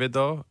McDavid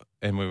though,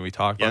 and when we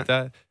talk about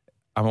that,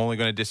 I'm only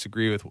going to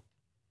disagree with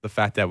the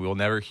fact that we'll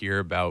never hear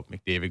about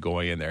McDavid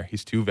going in there.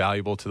 He's too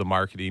valuable to the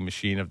marketing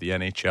machine of the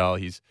NHL.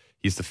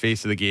 He's the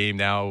face of the game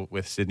now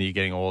with Sidney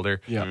getting older.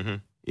 Yeah. Mm-hmm.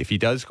 If he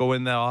does go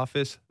in the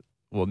office,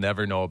 we'll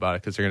never know about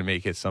it because they're going to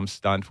make it some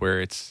stunt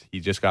where he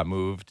just got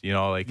moved. It's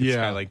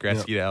kind of like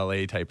Gretzky to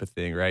LA type of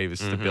thing, right? It was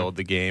to build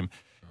the game.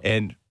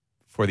 And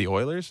for the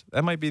Oilers,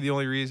 that might be the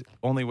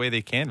only way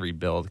they can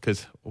rebuild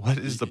because what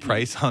is the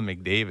price on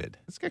McDavid?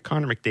 Let's get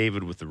Connor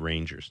McDavid with the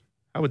Rangers.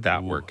 How would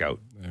that work out?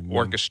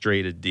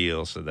 Orchestrate a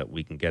deal so that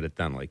we can get it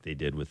done like they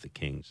did with the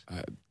Kings.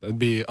 That'd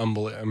be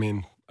unbelievable. I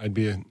mean, I'd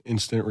be an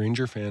instant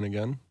Ranger fan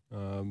again.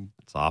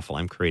 It's awful.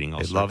 I'm creating all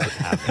I'd sorts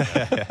love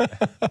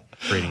of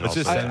Let's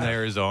just send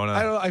Arizona.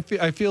 I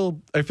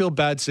feel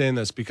bad saying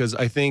this because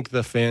I think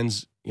the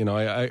fans.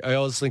 I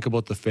always think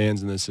about the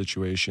fans in this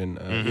situation.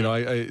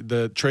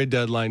 The trade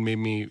deadline made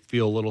me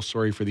feel a little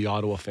sorry for the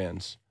Ottawa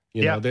fans.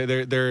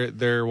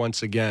 They're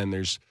once again.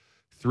 There's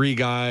 3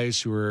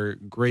 guys who are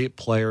great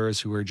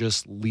players who are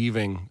just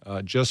leaving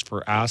just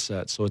for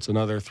assets. So it's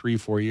another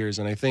 3-4 years,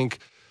 and I think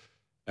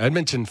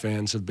Edmonton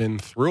fans have been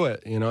through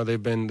it.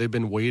 They've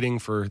been waiting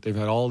for. They've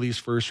had all these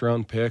first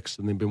round picks,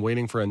 and they've been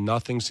waiting for, and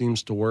nothing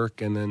seems to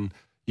work. And then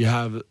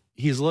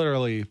he's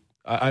literally.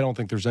 I don't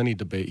think there's any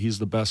debate. He's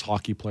the best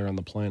hockey player on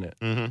the planet.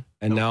 Mm-hmm.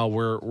 And now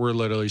we're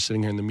literally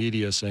sitting here in the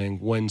media saying,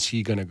 when's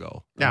he going to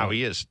go? No,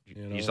 he is.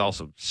 He's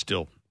also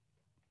still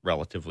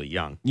relatively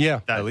young. Yeah.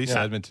 At least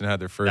Edmonton had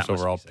their first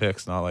overall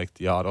picks, not like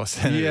the Ottawa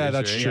Senators. Yeah,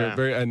 that's true.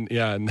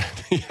 Yeah.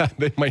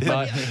 They might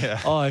not.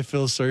 Oh, I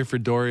feel sorry for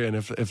Dorian.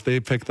 If they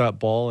pick that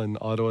ball and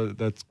Ottawa,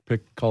 that's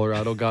pick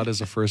Colorado got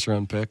as a first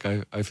round pick,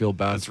 I feel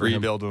bad Let's for him.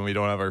 rebuild when we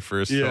don't have our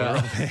first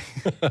overall pick.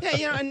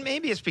 And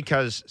maybe it's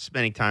because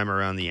spending time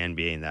around the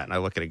NBA and that, and I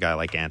look at a guy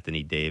like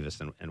Anthony Davis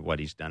and what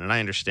he's done, and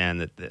I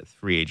understand that the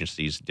free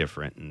agency is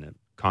different and that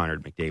Connor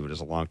McDavid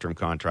is a long-term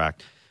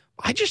contract.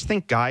 I just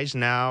think guys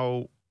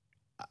now,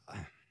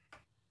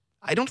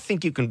 I don't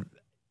think you can.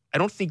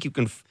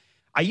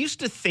 I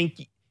used to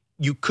think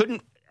you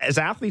couldn't, as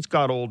athletes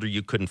got older,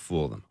 you couldn't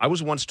fool them. I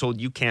was once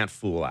told you can't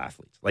fool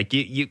athletes. Like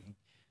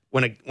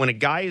when a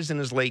guy is in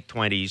his late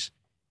 20s,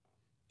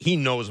 he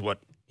knows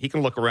he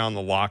can look around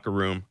the locker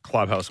room,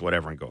 clubhouse,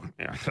 whatever, and go,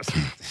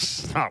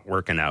 this is not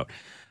working out.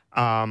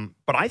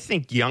 But I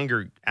think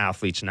younger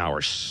athletes now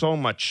are so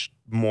much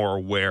more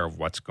aware of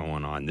what's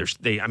going on.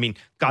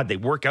 They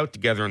work out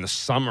together in the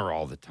summer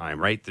all the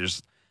time, right?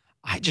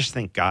 I just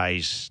think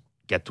guys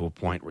get to a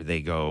point where they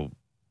go,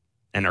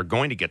 and are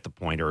going to get the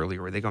point earlier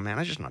where they go, man,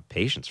 I just don't have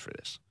patience for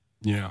this.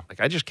 Yeah.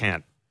 Like, I just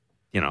can't,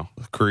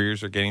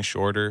 Careers are getting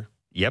shorter.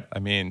 Yep. I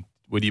mean,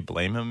 would you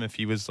blame him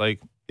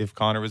if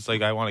Connor was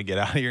like, I want to get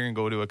out of here and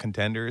go to a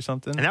contender or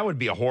something? And that would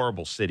be a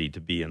horrible city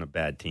to be in a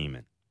bad team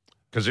in,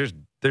 because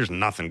there's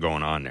nothing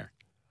going on there.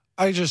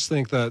 I just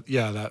think that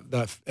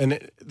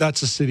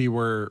that's a city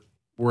where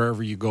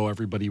wherever you go,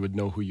 everybody would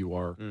know who you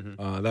are.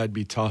 Mm-hmm. That'd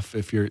be tough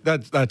if you're.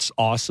 That's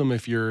awesome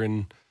if you're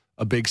in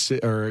a big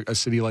city or a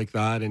city like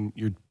that and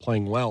you're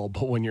playing well.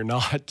 But when you're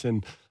not,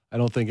 and I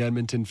don't think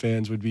Edmonton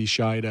fans would be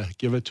shy to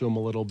give it to him a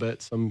little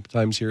bit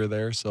sometimes here or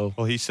there. So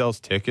he sells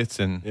tickets,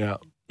 and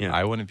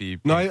I wouldn't be.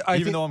 No,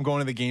 even though I'm going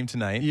to the game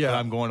tonight, but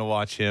I'm going to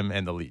watch him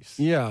and the Leafs.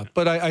 Yeah,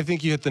 but I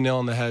think you hit the nail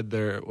on the head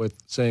there with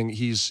saying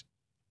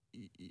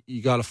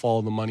you got to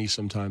follow the money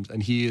sometimes,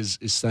 and he is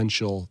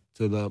essential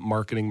to the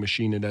marketing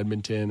machine in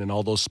Edmonton and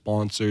all those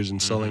sponsors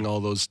and selling all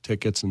those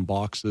tickets and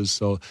boxes.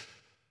 So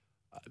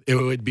it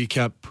would be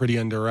kept pretty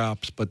under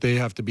wraps, but they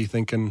have to be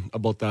thinking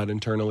about that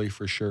internally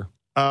for sure.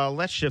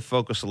 Let's shift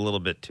focus a little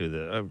bit to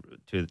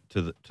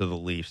the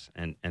Leafs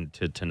and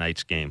to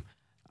tonight's game.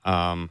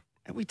 And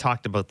we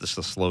talked about the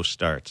slow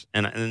starts,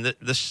 and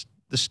this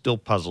still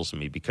puzzles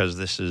me because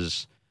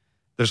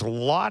there's a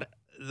lot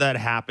that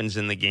happens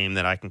in the game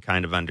that I can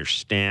kind of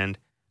understand.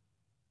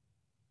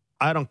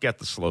 I don't get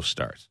the slow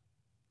starts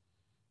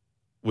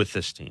with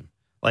this team.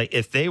 Like,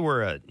 if they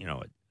were a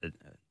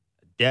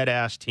dead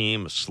ass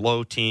team, a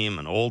slow team,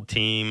 an old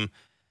team,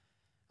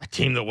 a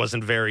team that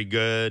wasn't very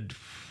good,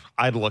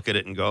 I'd look at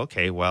it and go,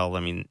 okay, well, I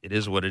mean, it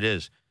is what it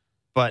is.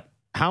 But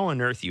how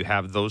on earth you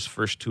have those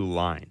first two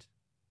lines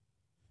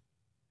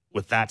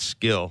with that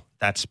skill,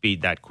 that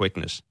speed, that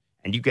quickness,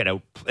 and you get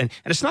out, and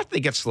it's not that they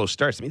get slow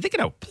starts. I mean, they get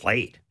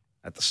outplayed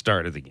at the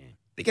start of the game.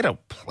 They get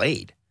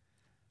outplayed.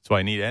 So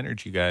I need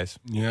energy, guys.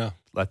 Yeah.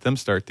 Let them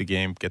start the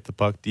game, get the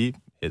puck deep,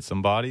 hit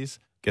some bodies,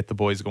 get the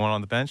boys going on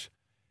the bench.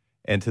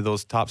 And to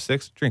those top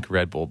six, drink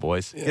Red Bull,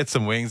 boys. Get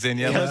some wings in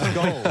you. Let's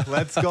go.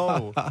 Let's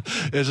go.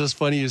 It's just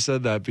funny you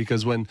said that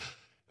because when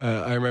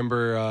I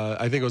remember,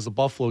 I think it was the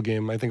Buffalo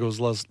game. I think it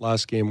was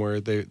last game where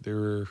they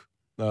were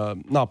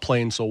not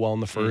playing so well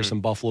in the first,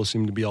 and Buffalo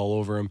seemed to be all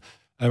over them.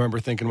 I remember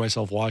thinking to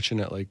myself watching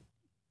it, like,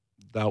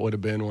 that would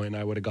have been when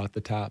I would have got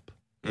the tap.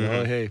 You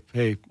know,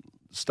 hey,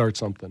 start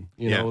something.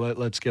 You know,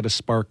 let's get a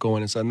spark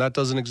going. And that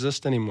doesn't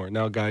exist anymore.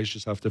 Now guys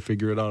just have to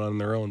figure it out on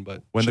their own.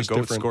 But when the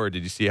GOAT scored,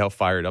 did you see how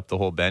fired up the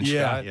whole bench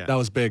got? Yeah, that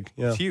was big.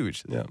 Yeah. It's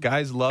huge. Yeah.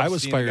 Guys love. I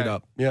was fired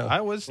up. Yeah,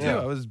 I was too.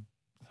 Yeah.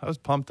 I was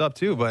pumped up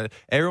too. But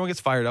everyone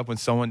gets fired up when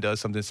someone does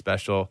something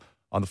special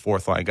on the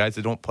fourth line. Guys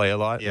that don't play a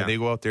lot, when they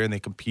go out there and they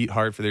compete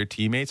hard for their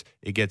teammates,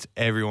 it gets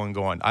everyone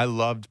going. I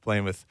loved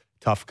playing with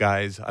tough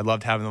guys. I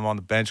loved having them on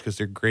the bench because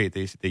they're great.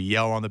 They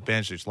yell on the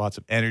bench. There's lots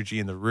of energy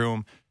in the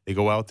room. They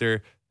go out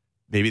there.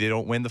 Maybe they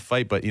don't win the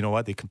fight, but you know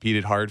what? They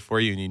competed hard for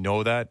you, and you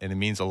know that, and it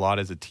means a lot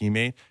as a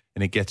teammate,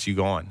 and it gets you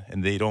going.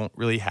 And they don't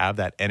really have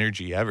that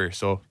energy ever,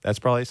 so that's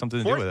probably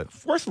something to do with it.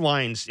 Fourth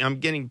lines, I'm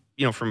getting,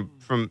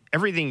 from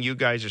everything you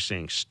guys are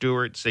saying,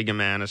 Stewart,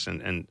 Sigamanis,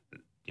 and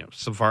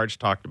Savard's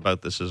talked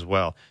about this as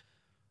well.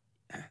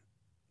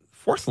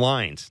 Fourth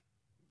lines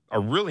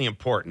are really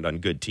important on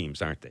good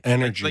teams, aren't they?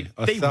 Energy, like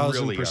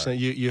 1,000%. Really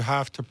you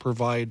have to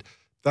provide.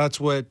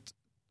 That's what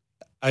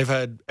I've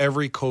had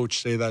every coach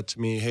say that to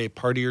me. Hey,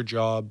 part of your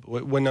job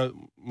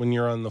when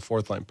you're on the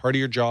fourth line, part of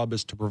your job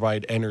is to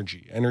provide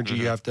energy.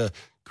 You have to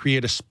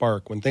create a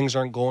spark. When things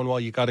aren't going well,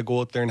 you got to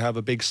go out there and have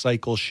a big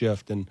cycle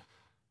shift and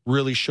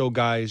really show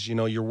guys,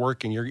 you're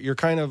working. You're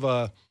kind of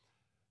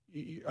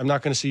I'm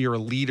not going to say you're a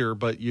leader,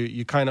 but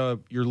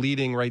you're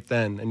leading right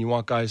then, and you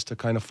want guys to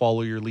kind of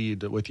follow your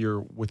lead with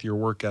your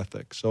work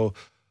ethic. So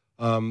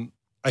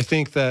I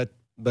think that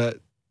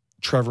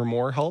Trevor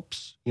Moore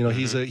helps.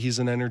 He's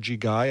an energy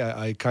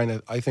guy.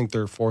 I think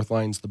their fourth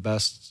line's the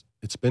best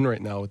it's been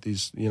right now with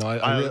these.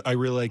 I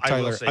really like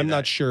Tyler. I'm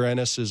not sure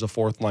Ennis is a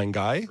fourth line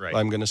guy. Right.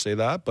 I'm going to say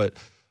that, but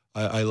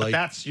I like.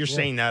 But you're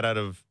saying that out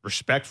of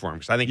respect for him,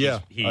 because I think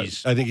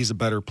I think he's a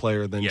better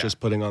player than just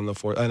putting on the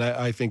fourth. And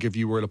I think if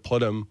you were to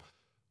put him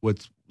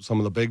with some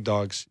of the big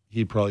dogs,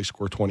 he'd probably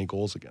score 20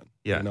 goals again.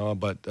 Yeah.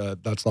 But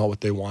that's not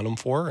what they want him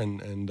for.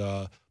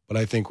 But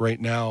I think right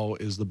now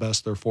is the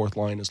best their fourth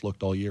line has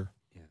looked all year.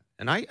 Yeah.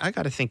 And I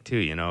got to think too.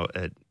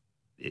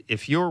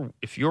 If you're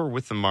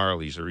with the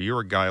Marlies, or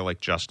you're a guy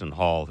like Justin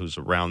Hall who's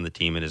around the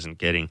team and isn't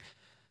getting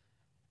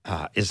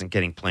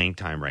playing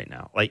time right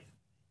now, like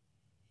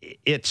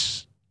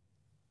it's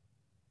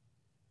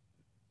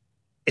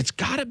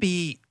got to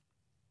be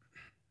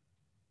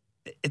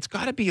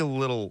a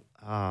little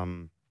I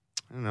don't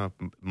know if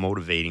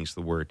motivating's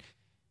the word.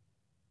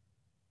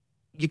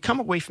 You come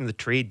away from the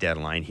trade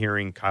deadline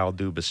hearing Kyle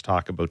Dubas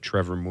talk about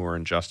Trevor Moore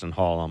and Justin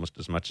Hall almost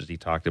as much as he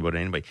talked about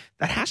anybody.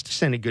 That has to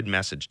send a good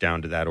message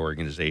down to that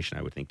organization,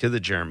 I would think, to the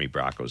Jeremy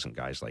Brackos and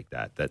guys like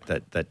that.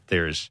 That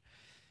there's,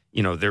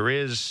 there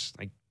is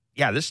like,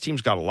 this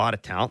team's got a lot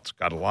of talent, it's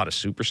got a lot of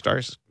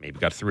superstars, maybe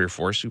got 3 or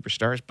 4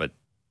 superstars, but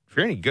if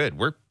you're any good,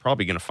 we're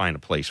probably going to find a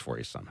place for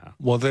you somehow.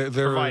 Well, they're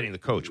providing the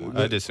coach.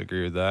 I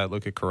disagree with that.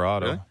 Look at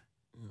Corrado. Really?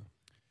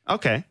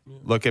 Okay.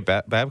 Look at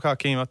Babcock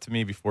came up to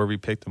me before we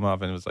picked him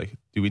up and was like,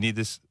 do we need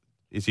this?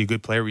 Is he a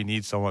good player? We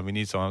need someone.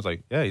 I was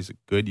like, yeah, he's a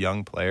good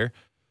young player.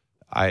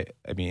 I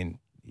mean,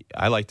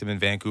 I liked him in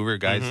Vancouver.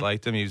 Guys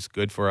liked him. He was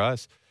good for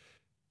us.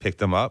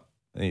 Picked him up,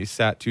 and he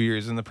sat 2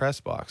 years in the press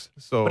box.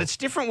 So, but it's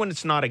different when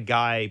it's not a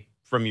guy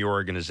from your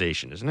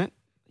organization, isn't it?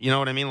 You know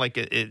what I mean? Like,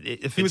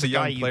 if he was a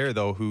young player,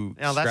 though, who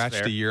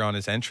scratched a year on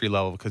his entry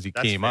level because he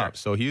came up.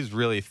 So he was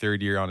really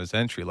third year on his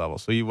entry level.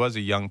 So he was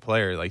a young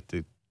player, like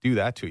to do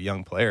that to a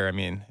young player. I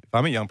mean, if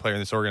I'm a young player in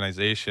this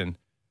organization,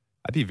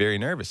 I'd be very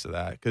nervous of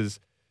that because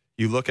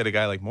you look at a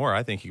guy like Moore,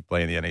 I think he could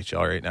play in the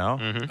NHL right now.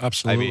 Mm-hmm.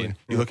 Absolutely. I mean,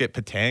 you look at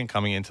Petan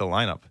coming into the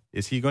lineup.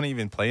 Is he going to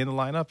even play in the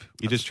lineup?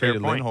 You just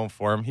traded Lindholm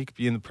for him. He could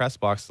be in the press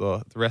box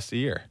the rest of the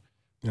year.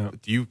 Yeah.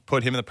 Do you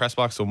put him in the press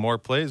box so Moore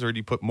plays, or do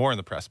you put Moore in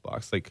the press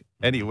box? Like,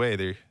 anyway,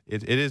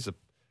 it is a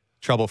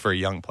trouble for a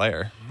young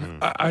player.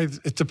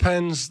 It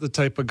depends the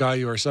type of guy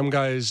you are. Some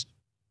guys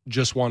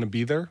just want to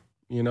be there,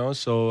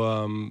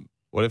 so...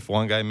 What if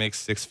one guy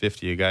makes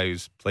 $650? A guy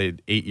who's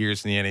played 8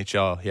 years in the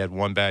NHL, he had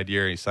one bad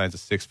year, he signs a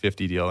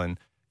 $650 deal, and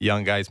a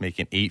young guy's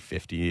making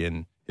 $850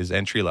 in his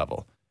entry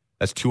level.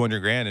 That's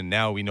 $200,000, and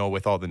now we know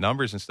with all the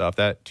numbers and stuff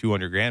that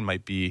 $200,000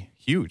 might be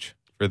huge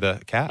for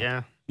the cap.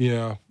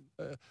 Yeah.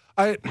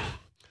 I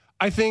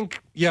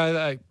think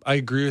I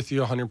agree with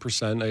you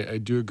 100%. I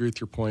do agree with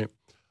your point,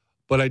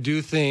 but I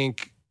do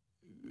think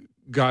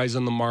guys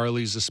on the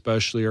Marlies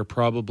especially are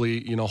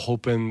probably,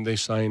 hoping they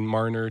sign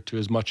Marner to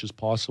as much as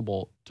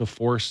possible to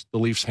force the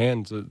Leafs'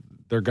 hands.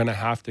 They're going to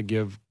have to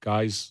give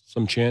guys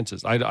some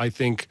chances. I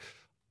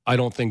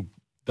don't think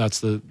that's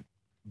the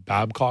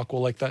Babcock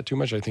will like that too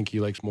much. I think he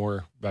likes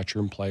more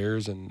veteran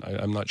players, and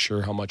I'm not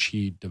sure how much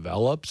he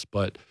develops,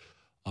 but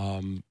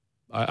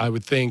I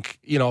would think,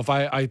 if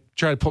I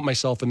try to put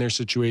myself in their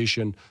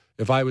situation,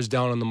 if I was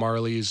down on the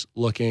Marlies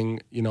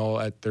looking,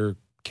 at their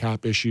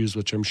cap issues,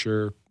 which I'm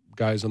sure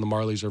guys on the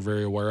Marlies are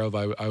very aware of,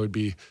 I would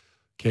be,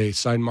 okay,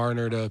 sign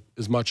Marner to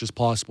as much as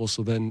possible.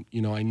 So then,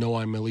 I know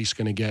I'm at least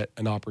going to get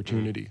an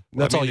opportunity.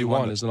 That's all you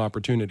want is an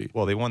opportunity.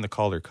 Well, they won the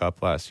Calder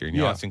Cup last year. And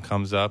Johnson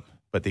comes up,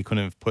 but they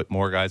couldn't have put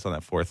more guys on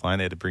that fourth line.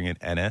 They had to bring in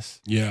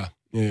Ennis. Yeah.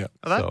 Yeah.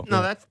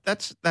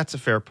 That's a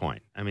fair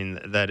point. I mean,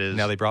 that is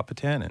Now they brought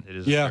Patanin. It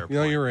is. A fair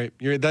point. You're right.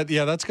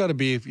 That's got to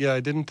be. Yeah, I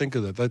didn't think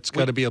of that. That's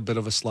got to be a bit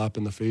of a slap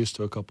in the face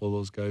to a couple of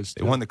those guys.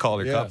 They won the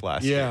Calder Cup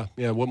last year.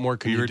 Yeah. What more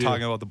can We you were do?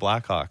 talking about the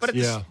Blackhawks.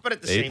 But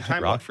at the same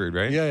time, Rockford,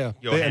 right? Yeah.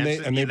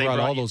 Johansson, They brought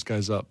all you- those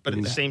guys up. But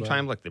at the same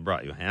time, like, they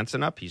brought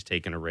Johansson up. He's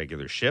taken a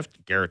regular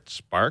shift. Garrett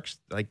Sparks.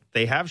 Like,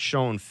 they have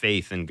shown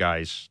faith in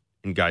guys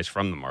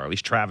from the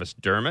Marlies. Travis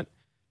Dermott.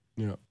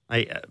 Yeah.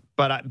 I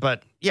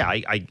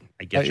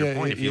get your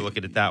point. If you look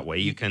at it that way,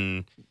 you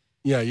can.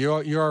 Yeah,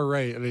 you are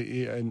right.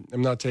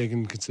 I'm not taking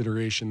into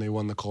consideration they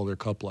won the Calder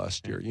Cup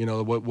last year. You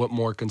know what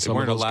more can some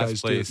of those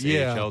guys do?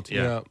 Yeah, AHL team.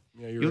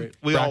 Yeah, you're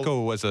right.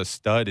 Bracco was a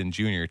stud in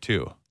junior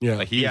too. Yeah,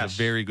 like he was a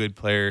very good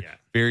player. Yeah.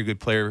 Very good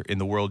player in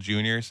the World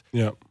Juniors.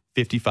 Yeah,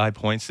 55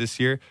 points this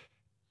year,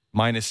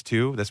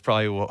 -2. That's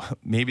probably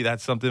maybe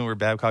that's something where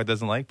Babcock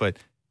doesn't like, but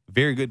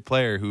very good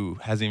player who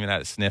hasn't even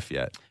had a sniff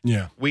yet.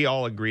 Yeah. We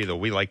all agree, though.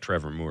 We like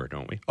Trevor Moore,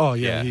 don't we? Oh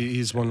yeah, Yeah.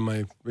 he's one of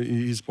my.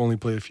 He's only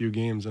played a few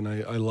games, and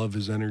I love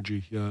his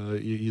energy.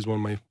 He's one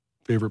of my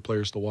favorite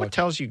players to watch. What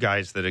tells you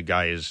guys that a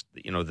guy is,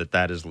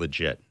 that is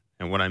legit?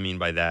 And what I mean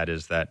by that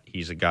is that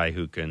he's a guy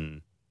who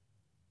can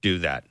do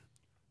that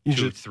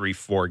 2, 3,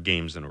 4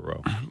 games in a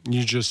row.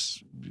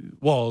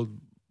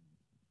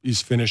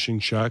 He's finishing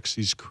checks.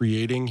 He's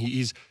creating.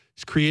 He's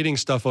creating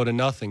stuff out of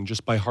nothing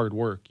just by hard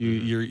work.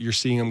 You're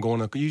seeing him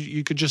going.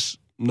 You could just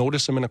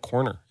notice him in a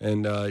corner,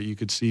 and you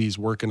could see he's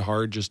working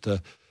hard just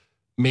to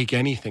make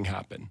anything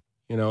happen.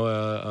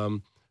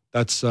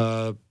 That's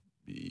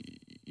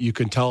you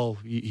can tell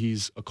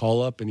he's a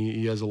call up, and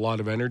he has a lot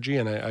of energy,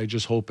 and I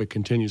just hope it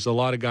continues. A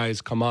lot of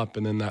guys come up,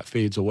 and then that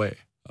fades away,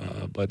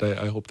 but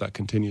I hope that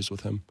continues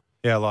with him.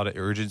 Yeah, a lot of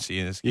urgency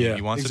in this game. Yeah,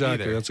 he wants exactly.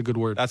 to be there. That's a good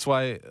word. That's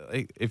why,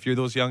 if you're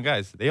those young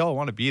guys, they all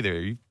want to be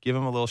there. You give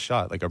him a little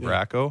shot, like a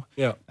Bracco.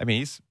 Yeah. I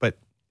mean, but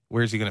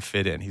where's he going to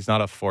fit in? He's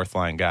not a fourth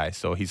line guy,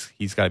 so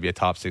he's got to be a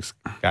top 6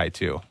 guy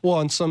too.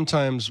 Well, and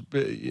sometimes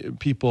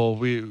people,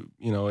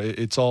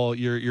 it's all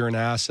you're an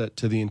asset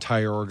to the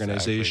entire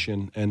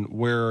organization, and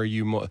where are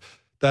you?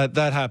 That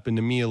happened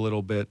to me a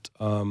little bit.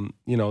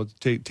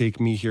 Take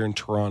me here in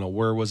Toronto.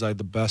 Where was I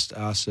the best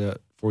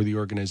asset for the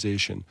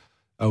organization?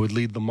 I would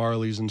lead the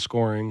Marlies in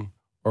scoring,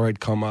 or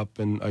I'd come up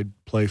and I'd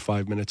play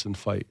 5 minutes and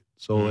fight.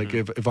 So, like,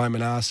 if I'm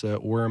an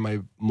asset, where am I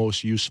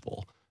most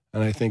useful?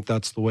 And I think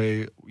that's the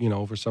way,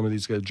 for some of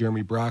these guys.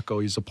 Jeremy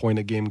Bracco, he's a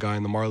point-a-game guy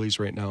in the Marlies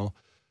right now.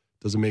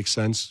 Does it make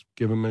sense?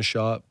 Give him a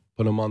shot,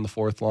 put him on the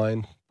fourth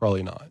line?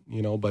 Probably not,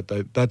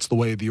 but that's the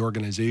way the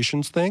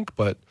organizations think.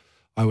 But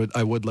I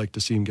would like to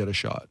see him get a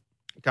shot.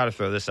 Got to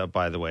throw this up,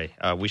 by the way.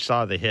 We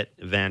saw the hit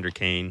Evander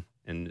Kane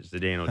and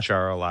Zdeno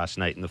Chara last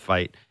night in the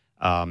fight.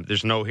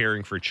 There's no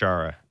hearing for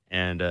Chara,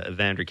 and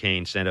Evander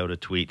Kane sent out a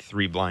tweet,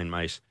 3 blind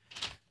mice.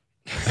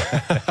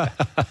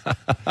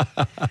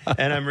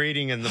 And I'm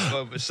reading, and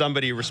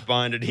somebody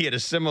responded. He had a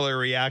similar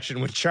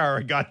reaction when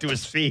Chara got to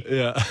his feet.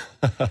 Yeah.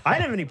 I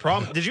didn't have any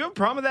problem. Did you have a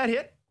problem with that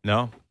hit?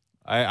 No.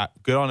 I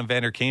good on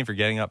Evander Kane for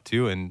getting up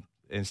too and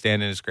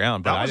standing his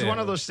ground. But That was one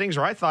of those things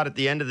where I thought at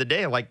the end of the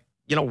day,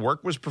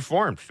 work was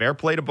performed. Fair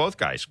play to both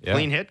guys. Yeah.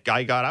 Clean hit.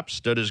 Guy got up,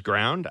 stood his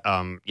ground.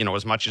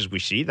 As much as we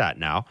see that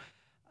now.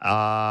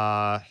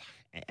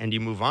 And you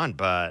move on.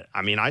 But,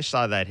 I mean, I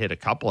saw that hit a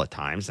couple of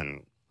times,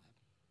 and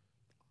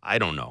I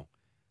don't know.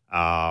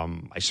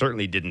 I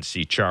certainly didn't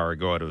see Chara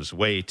go out of his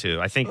way to.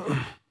 I think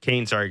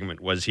Kane's argument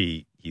was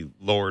he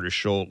lowered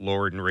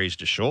and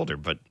raised his shoulder,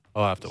 but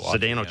I'll have to watch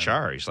Zdeno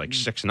Chara, he's like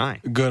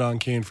 6'9". Good on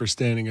Kane for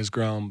standing his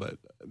ground, but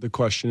the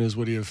question is,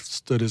 would he have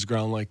stood his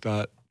ground like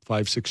that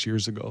 5-6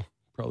 years ago?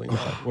 Probably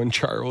not. When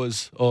Chara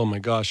was, oh my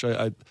gosh,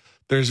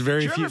 there's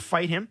very Did you few. ever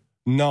fight him?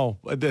 No.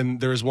 Then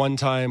there was one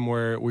time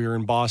where we were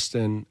in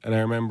Boston, and I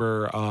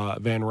remember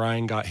Van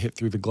Ryn got hit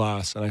through the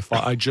glass, and I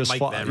fought. I just Mike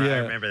fought. Van Ryn, yeah, I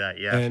remember that.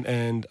 Yeah,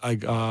 and I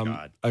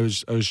God. I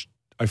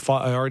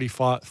already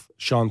fought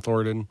Sean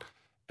Thornton,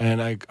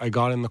 and I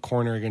got in the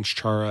corner against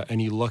Chara,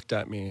 and he looked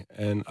at me,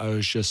 and I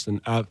was just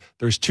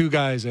there's 2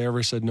 guys I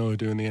ever said no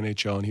to in the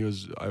NHL,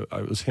 and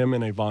I was him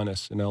and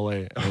Ivanis in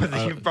LA.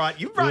 And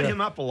you brought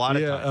him up a lot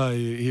of times.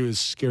 He was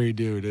a scary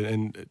dude,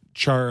 and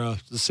Chara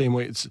the same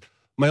way. It's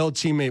my old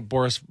teammate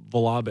Boris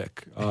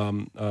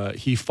Volobik.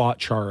 He fought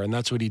Chara, and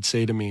that's what he'd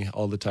say to me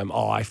all the time.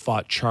 Oh, I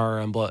fought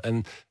Chara,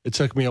 and it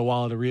took me a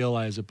while to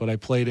realize it. But I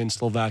played in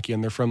Slovakia,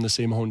 and they're from the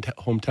same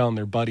hometown.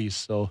 They're buddies,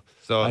 so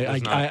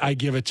I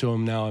give it to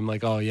him now. I'm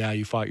like, oh yeah,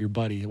 you fought your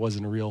buddy. It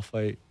wasn't a real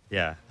fight.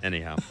 Yeah.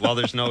 Anyhow, well,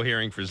 there's no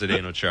hearing for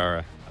Zdeno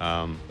Chara,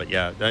 but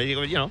yeah,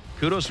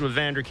 kudos to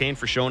Evander Kane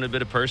for showing a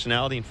bit of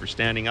personality and for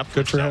standing up.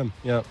 Good for himself. him.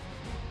 Yeah.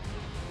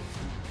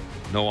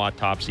 No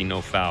autopsy, no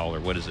foul, or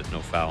what is it?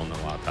 No foul, no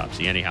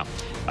autopsy. Anyhow,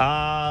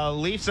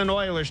 Leafs and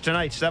Oilers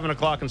tonight, 7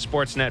 o'clock on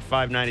Sportsnet,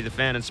 590 The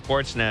Fan and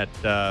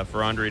Sportsnet.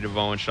 For Andre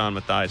DeVoe and Sean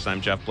Mathias,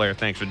 I'm Jeff Blair.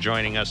 Thanks for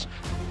joining us.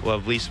 We'll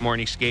have Leafs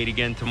Morning Skate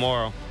again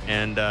tomorrow,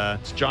 and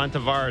it's John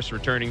Tavares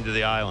returning to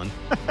the island.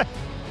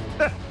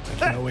 I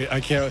can't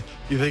wait.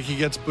 You think he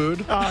gets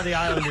booed? Oh, the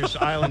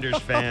Islanders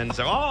fans.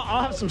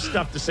 I'll have some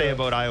stuff to say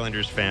about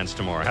Islanders fans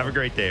tomorrow. Have a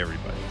great day,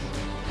 everybody.